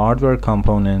fact a hardware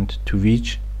component to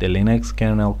which the Linux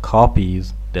kernel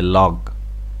copies the log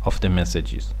of the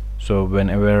messages. So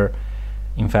whenever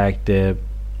in fact the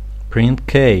print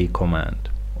k command,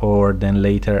 or then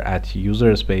later at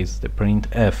user space the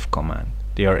printf command,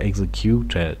 they are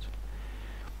executed,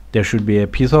 there should be a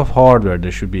piece of hardware,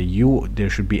 there should be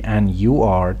an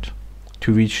UART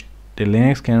to which the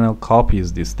Linux kernel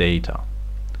copies this data,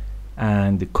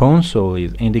 and the console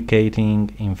is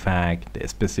indicating in fact the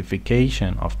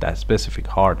specification of that specific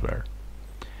hardware.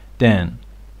 Then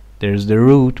there's the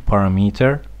root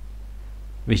parameter,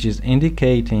 which is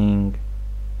indicating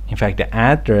in fact the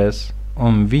address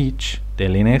on which the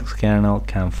Linux kernel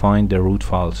can find the root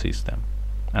file system.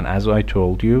 And as I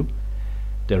told you,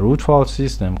 the root file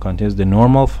system contains the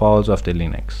normal files of the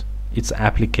Linux, its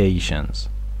applications,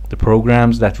 the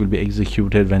programs that will be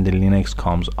executed when the Linux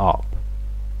comes up.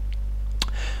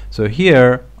 So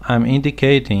here I'm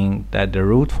indicating that the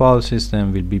root file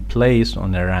system will be placed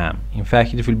on a RAM. In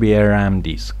fact, it will be a RAM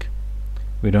disk.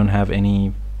 We don't have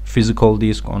any physical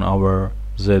disk on our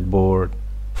Z board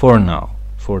for now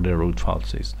for the root file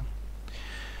system.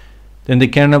 Then the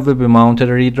kernel will be mounted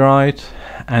read-write,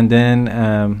 and then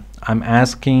I'm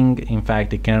asking in fact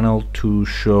the kernel to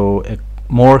show a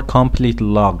more complete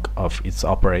log of its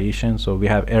operation. So we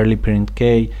have early print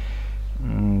k,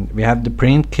 we have the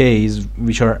print k's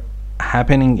which are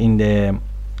happening in the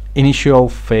initial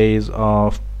phase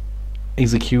of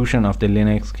execution of the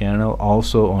Linux kernel,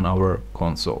 also on our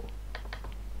console.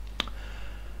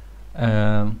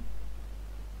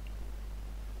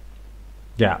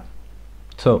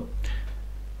 So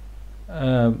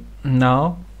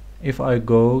now if I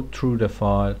go through the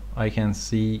file, I can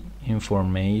see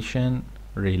information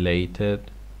related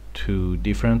to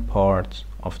different parts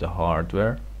of the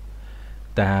hardware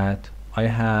that I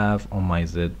have on my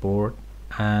Z board.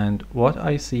 And what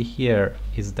I see here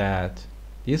is that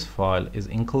this file is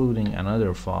including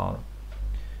another file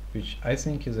which I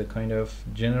think is a kind of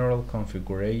general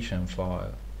configuration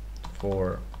file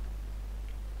for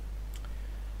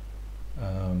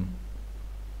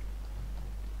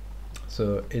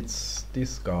so it's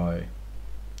this guy.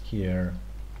 here,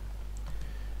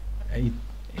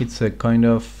 it's a kind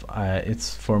of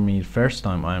it's for me first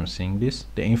time I'm seeing this,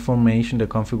 the information, the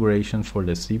configuration for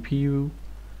the CPU,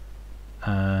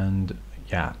 and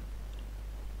yeah,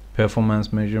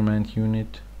 performance measurement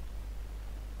unit,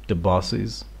 the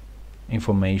buses,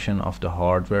 information of the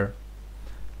hardware,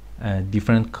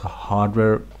 different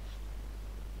hardware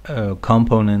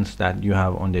components that you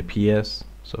have on the PS,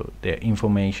 so the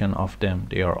information of them,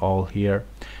 they are all here.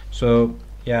 So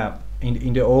yeah,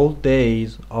 in the old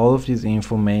days, all of this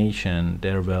information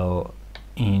there were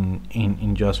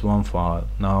in just one file.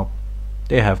 Now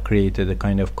they have created a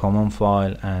kind of common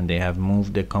file, and they have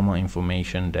moved the common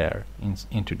information there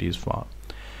into this file.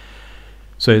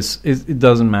 So it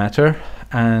doesn't matter.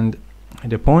 And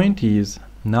the point is,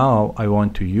 now I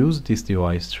want to use this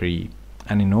device tree,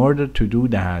 and in order to do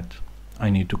that I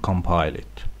need to compile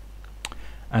it.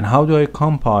 And how do I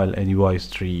compile a device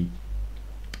tree?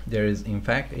 There is in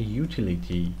fact a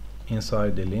utility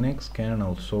inside the Linux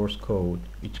kernel source code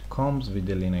which comes with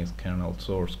the Linux kernel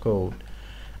source code,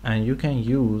 and you can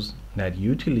use that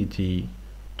utility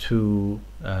to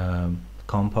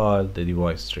compile the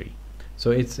device tree.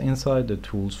 So it's inside the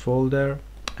tools folder,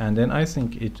 and then I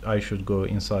think I should go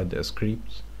inside the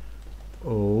scripts.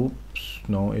 Oops,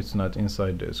 no, it's not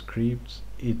inside the scripts,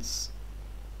 it's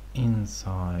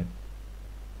inside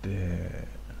the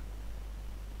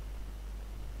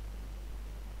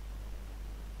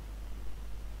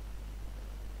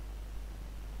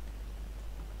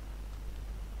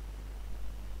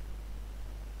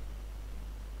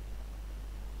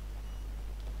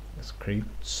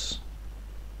scripts.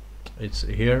 It's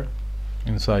here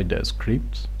inside the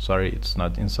scripts. Sorry, it's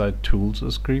not inside tools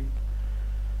script,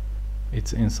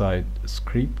 it's inside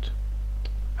script.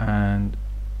 And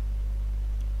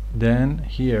then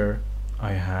here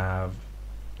I have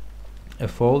a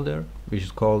folder which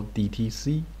is called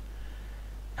DTC,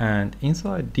 and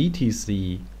inside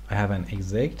DTC I have an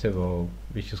executable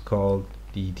which is called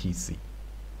DTC.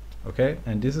 Okay,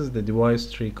 and this is the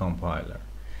device tree compiler.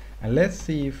 And let's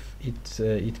see if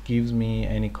it gives me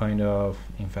any kind of,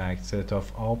 in fact, set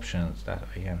of options that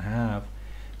I can have.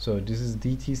 So this is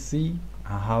DTC.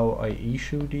 How I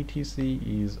issue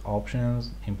DTC is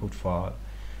options, input file.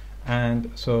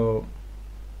 And so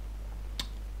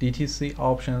DTC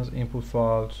options, input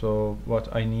file. So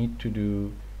what I need to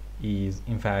do is,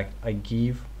 in fact, I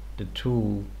give the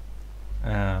tool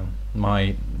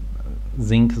my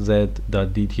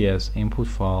zinc.dts input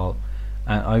file,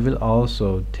 and I will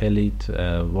also tell it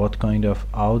what kind of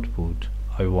output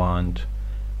I want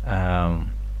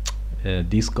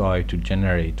this guy to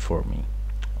generate for me.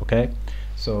 Okay,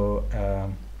 so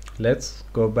let's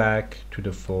go back to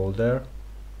the folder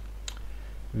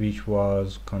which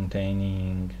was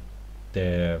containing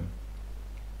the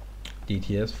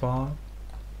DTS file,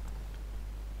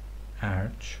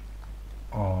 arch,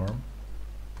 arm,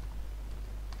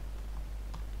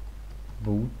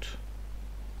 boot,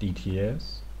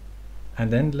 DTS,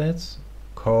 and then let's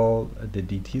call the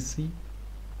DTC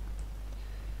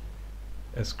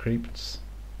scripts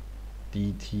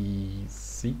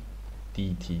DTC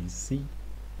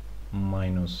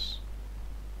minus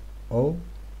O,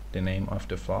 the name of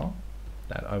the file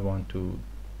that I want to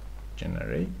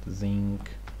generate, Zynq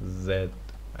Z,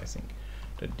 I think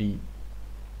the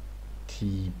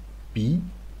DTB,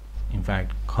 in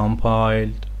fact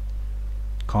compiled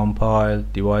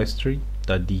device tree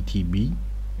 .dtb.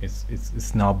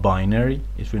 It's now binary,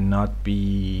 it will not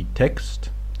be text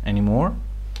anymore.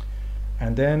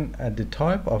 And then at the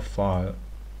type of file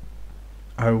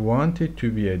I want it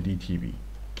to be a DTB.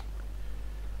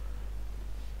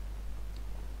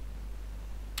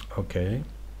 Okay,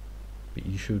 we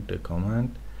issued the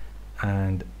command,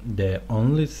 and the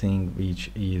only thing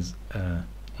which is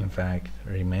in fact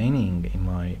remaining in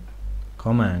my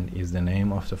command is the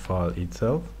name of the file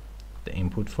itself, the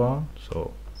input file,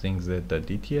 so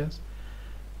zinc.dts.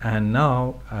 And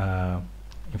now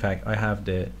in fact I have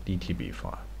the DTB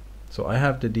file. So I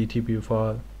have the DTB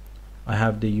file, I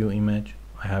have the U image,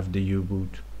 I have the U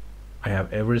boot, I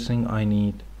have everything I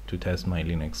need to test my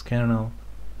Linux kernel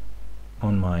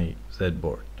on my Z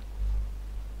board.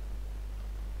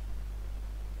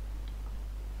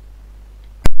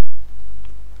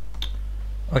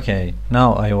 Okay,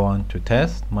 now I want to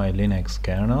test my Linux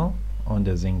kernel on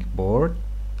the Zynq board.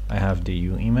 I have the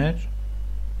U image,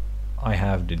 I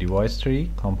have the device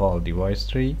tree, compiled device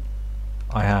tree,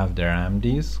 I have the RAM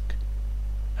disk,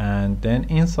 and then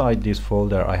inside this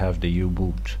folder I have the U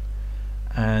boot.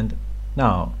 And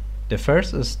now the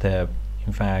first step,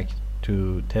 in fact,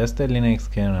 to test the Linux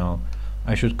kernel,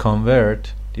 I should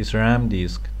convert this RAM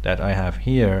disk that I have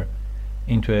here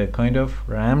into a kind of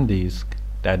RAM disk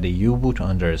that the U-boot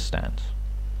understands.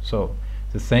 So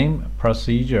the same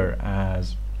procedure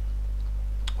as,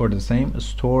 or the same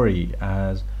story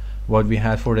as what we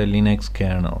had for the Linux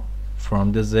kernel,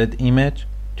 from the Z image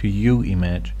to U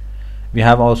image, we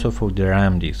have also for the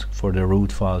RAM disk, for the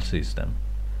root file system,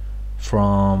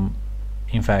 from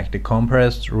in fact the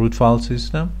compressed root file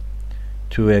system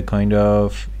to a kind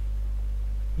of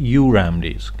RAM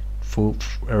disk, for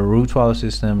a root file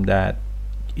system that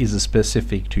is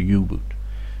specific to U-boot.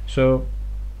 So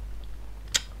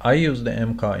I use the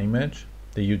MK image,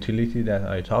 the utility that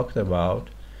I talked about,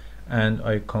 and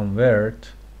I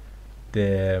convert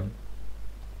the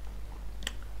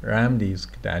RAM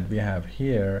disk that we have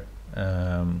here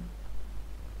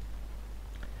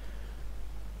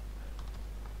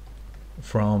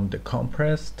from the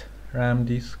compressed RAM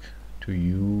disk to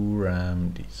RAM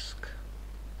disk.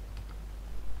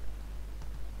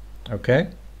 Okay,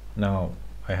 now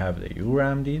I have the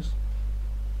RAM disk,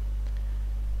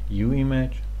 U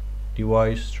image,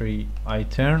 device tree. I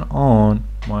turn on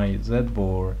my Z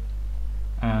board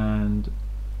and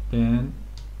then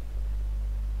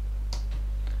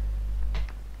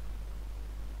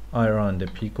I run the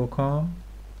picocom,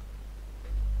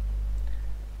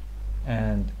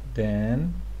 and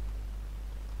then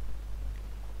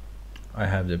I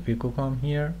have the picocom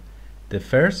here. The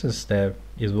first step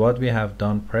is what we have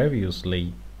done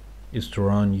previously, is to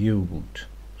run U-boot.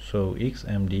 So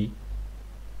xmd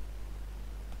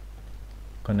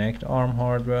connect ARM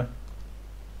hardware,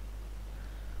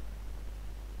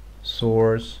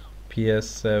 source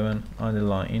ps7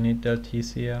 underline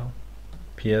init.tcl,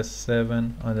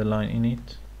 ps7 underline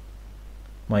init.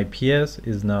 My PS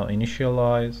is now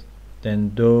initialized. Then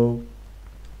do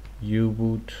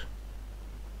U-boot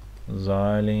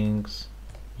Xilinx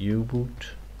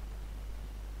U-boot.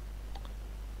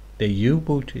 The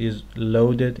U-boot is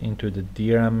loaded into the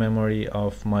DRAM memory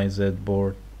of my Z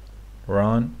board.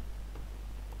 Run.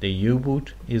 The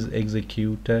U-boot is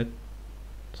executed.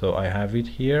 So I have it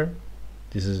here.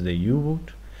 This is the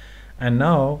U-boot. And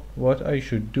now what I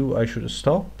should do, I should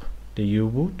stop the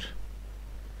U-boot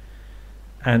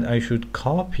and I should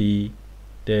copy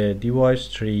the device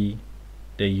tree,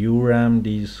 the RAM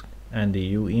disk and the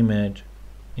U image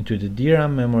into the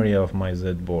DRAM memory of my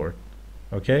Z board.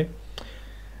 Okay,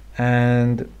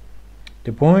 and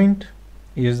the point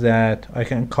is that I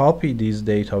can copy these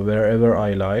data wherever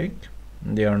I like.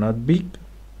 They are not big,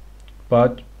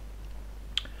 but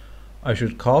I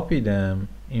should copy them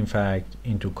in fact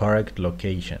into correct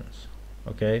locations.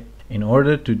 Okay, in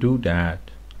order to do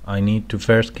that, I need to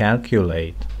first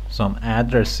calculate some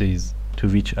addresses to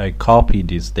which I copy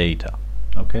this data.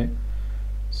 Okay,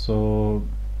 so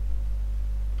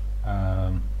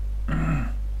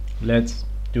let's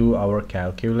do our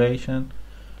calculation.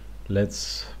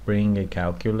 Let's bring a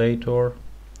calculator,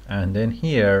 and then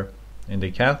here in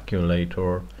the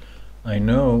calculator I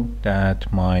know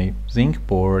that my Zynq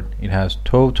board, it has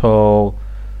total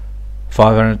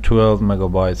 512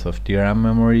 megabytes of DRAM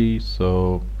memory.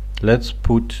 So let's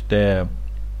put the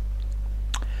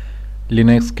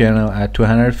Linux kernel at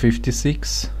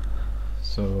 256.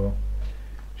 So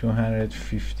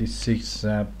 256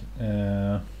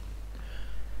 1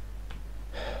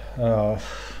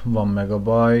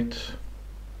 megabyte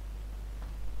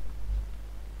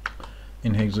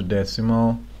in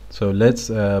hexadecimal. So let's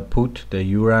put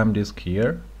the RAM disk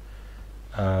here.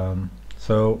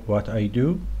 So what I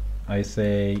do, I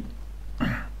say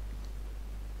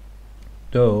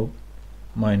do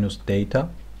minus data.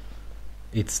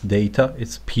 It's data,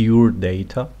 it's pure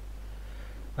data.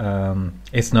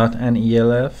 It's not an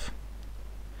ELF.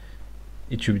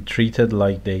 It should be treated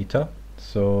like data.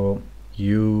 So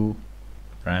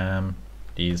RAM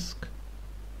disk,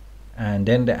 and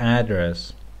then the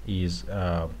address is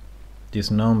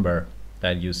this number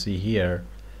that you see here,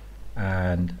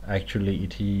 and actually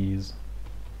it is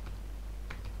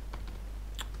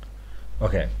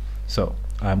okay. So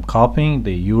I'm copying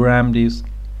the RAM disk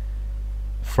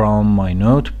from my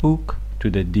notebook to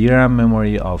the DRAM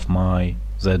memory of my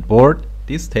Z board.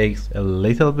 This takes a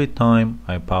little bit time.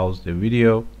 I pause the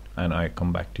video and I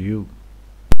come back to you.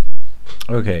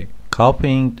 Okay,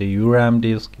 copying the RAM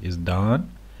disk is done.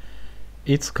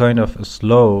 It's kind of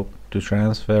slow to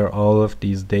transfer all of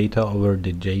these data over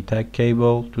the JTAG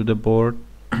cable to the board.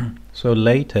 So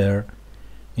later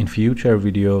in future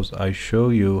videos I show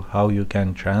you how you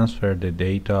can transfer the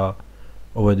data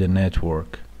over the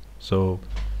network. So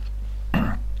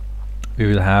we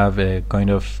will have a kind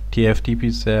of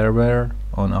TFTP server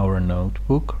on our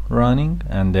notebook running,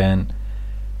 and then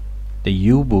the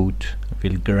U-boot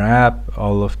will grab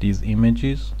all of these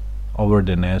images over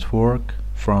the network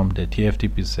from the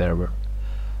TFTP server.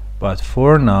 But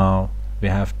for now, we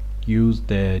have used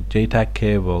the JTAG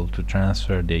cable to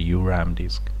transfer the URAM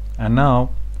disk. And now,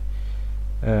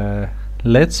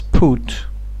 let's put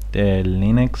the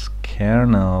Linux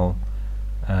kernel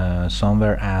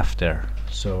somewhere after.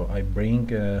 So I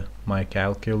bring my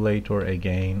calculator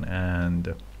again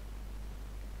and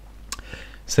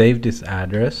save this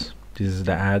address. This is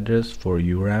the address for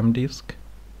URAM disk.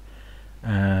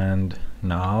 And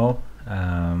now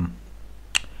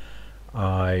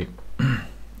I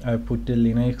put the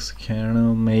Linux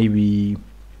kernel maybe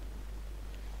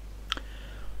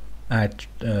at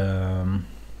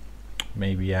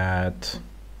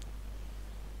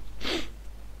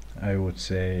I would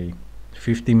say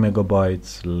 50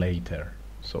 megabytes later.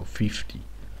 So 50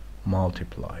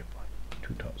 multiplied by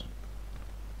 2000.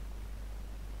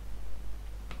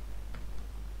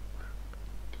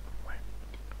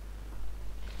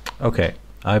 Okay,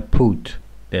 I put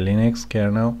the Linux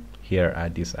kernel here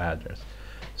at this address.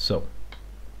 So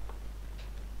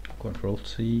Control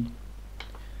C,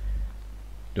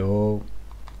 do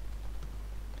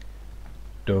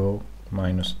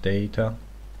minus data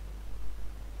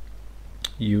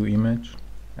image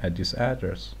at this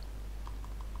address.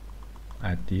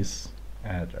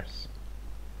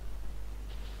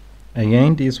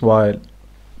 Again, this one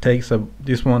takes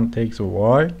a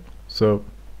while, so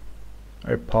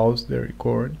I pause the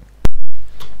record.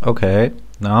 Okay,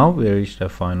 now we reached the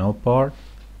final part.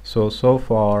 So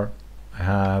far I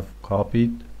have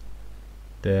copied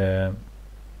the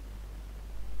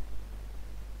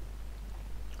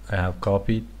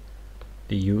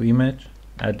U image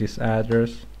at this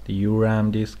address, the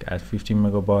URAM disk at 50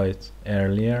 megabytes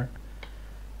earlier,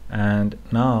 and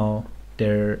now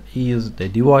there is the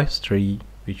device tree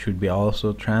which should be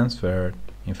also transferred,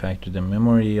 in fact, to the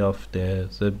memory of the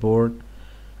Z board,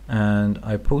 and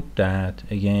I put that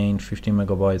again 50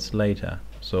 megabytes later.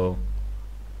 So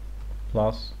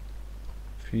plus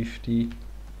 50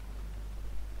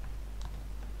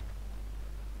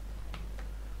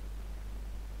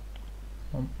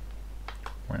 well,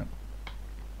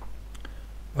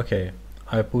 okay,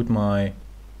 I put my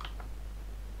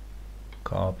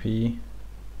copy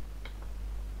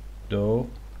do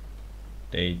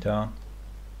data,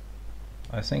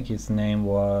 I think its name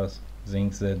was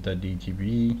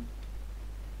Zynq.dtb,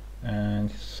 and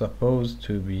it's supposed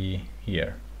to be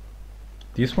here.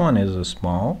 This one is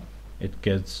small, it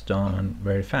gets done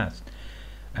very fast.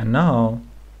 And now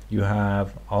you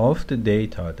have all of the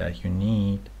data that you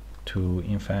need to,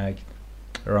 in fact,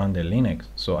 run the Linux.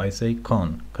 So I say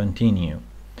continue.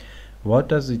 What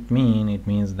does it mean? It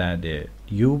means that the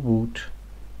U-boot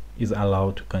is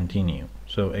allowed to continue.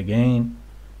 So again,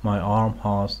 my ARM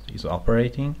host is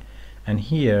operating, and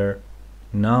here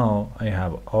now I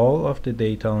have all of the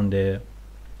data on the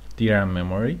DRAM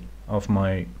memory of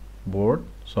my board.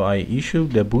 So I issue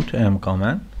the bootm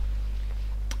command.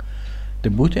 The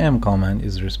bootm command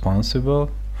is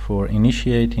responsible for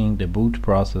initiating the boot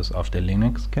process of the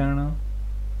Linux kernel,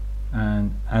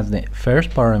 and as the first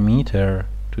parameter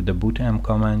to the bootm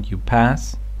command you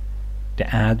pass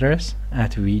the address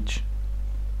at which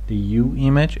the U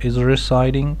image is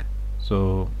residing.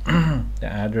 So the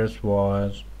address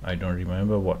was, I don't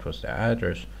remember what was the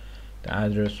address. The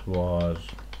address was,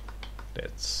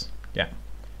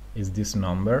 is this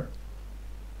number.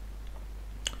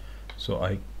 So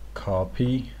I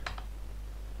copy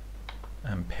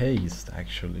and paste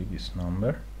actually this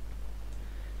number.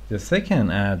 The second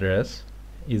address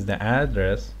is the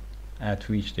address at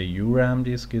which the URAM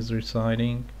disk is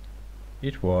residing.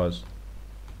 It was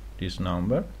this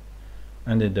number.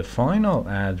 And then the final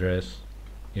address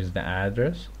is the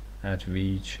address at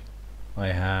which I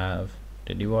have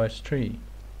the device tree.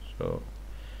 So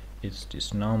it's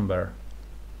this number.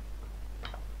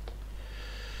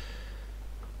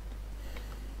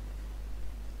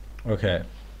 Okay,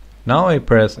 now I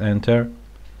press enter.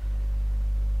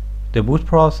 The boot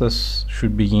process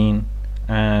should begin,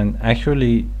 and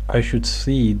actually I should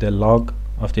see the log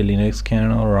of the Linux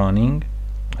kernel running,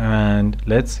 and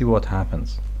let's see what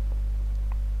happens.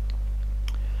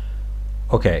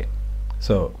 Okay,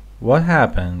 so what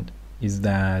happened is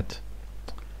that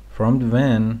from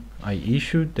when I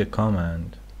issued the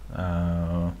command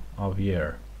of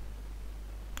here,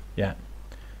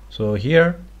 so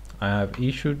here I have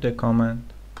issued the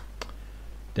command,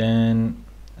 then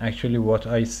actually what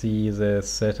I see is a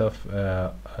set of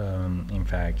in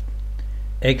fact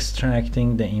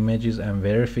extracting the images and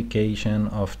verification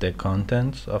of the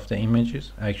contents of the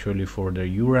images actually for the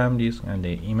URAM disk and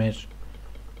the image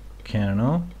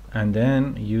kernel, and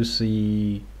then you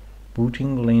see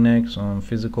booting Linux on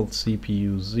physical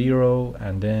CPU 0,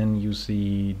 and then you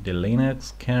see the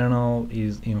Linux kernel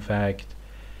is in fact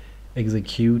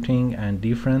executing, and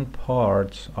different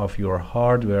parts of your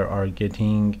hardware are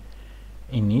getting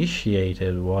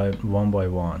initiated one by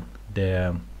one.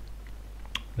 The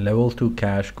level 2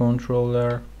 cache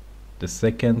controller, the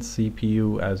second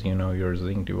CPU, as you know your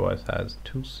Zynq device has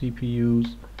 2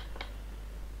 CPUs,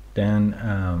 then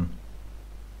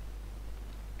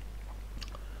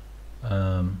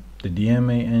the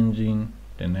DMA engine,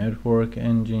 the network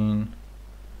engine,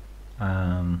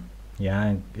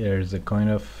 yeah, there's a kind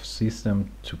of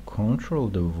system to control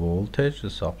the voltage, the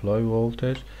supply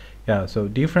voltage. Yeah, so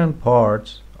different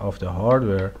parts of the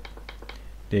hardware,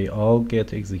 they all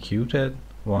get executed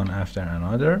one after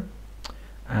another.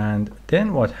 And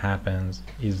then what happens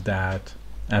is that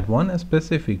at one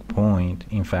specific point,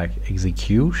 in fact,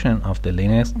 execution of the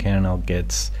Linux kernel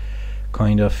gets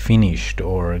kind of finished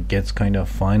or gets kind of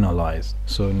finalized.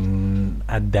 So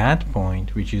at that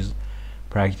point, which is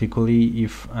practically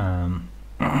if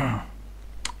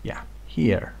yeah,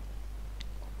 here,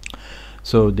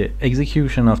 so the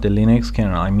execution of the Linux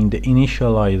kernel, I mean the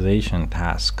initialization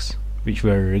tasks which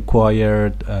were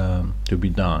required to be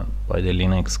done by the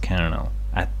Linux kernel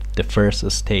at the first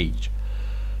stage,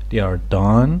 they are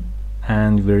done,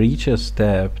 and we reach a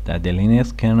step that the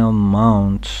Linux kernel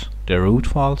mounts the root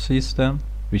file system,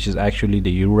 which is actually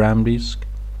the RAM disk,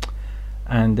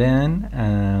 and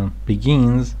then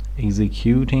begins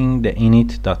executing the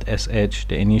init.sh,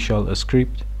 the initial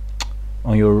script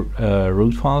on your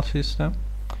root file system.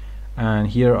 And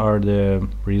here are the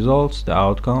results, the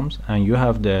outcomes, and you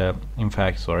have the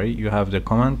you have the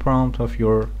command prompt of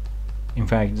your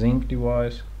Zynq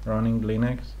device running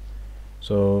Linux.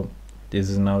 So this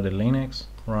is now the Linux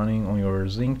running on your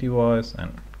Zynq device,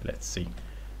 and let's see,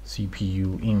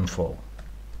 CPU info.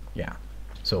 Yeah,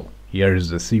 so here is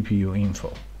the CPU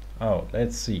info. Oh,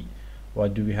 let's see,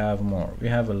 what do we have more? We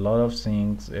have a lot of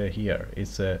things here.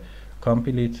 It's a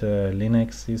complete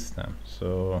Linux system.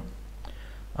 So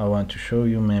I want to show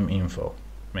you mem info,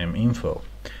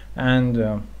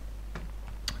 and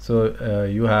so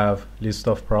you have list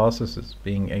of processes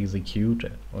being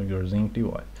executed on your Zynq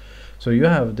device. So you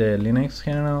have the Linux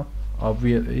kernel,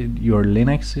 your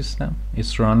Linux system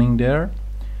is running there,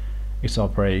 it's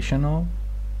operational,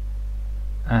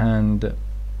 and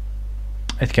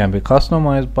it can be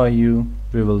customized by you.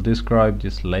 We will describe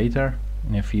this later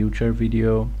in a future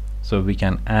video. So we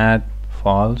can add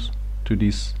files to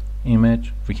this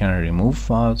image, we can remove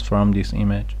files from this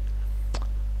image,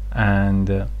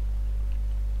 and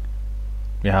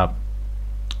yeah,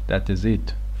 that is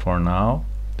it for now.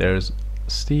 There's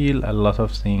still a lot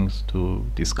of things to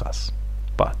discuss,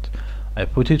 but I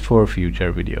put it for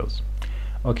future videos.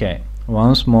 Okay,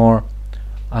 once more,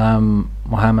 I'm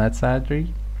Mohammed Sadri,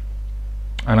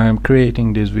 and I'm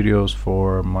creating these videos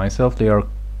for myself. They are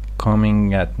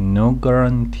coming at no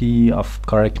guarantee of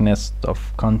correctness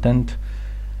of content,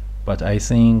 but I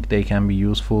think they can be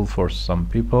useful for some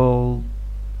people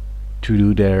to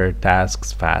do their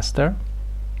tasks faster.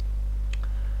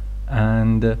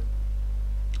 And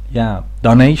yeah,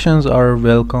 donations are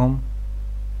welcome,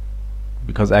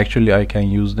 because actually I can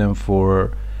use them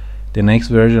for the next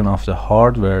version of the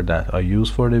hardware that I use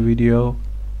for the video.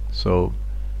 So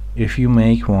if you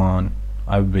make one,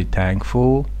 I will be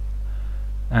thankful.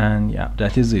 And yeah,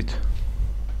 that is it.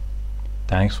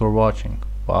 Thanks for watching.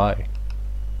 Bye.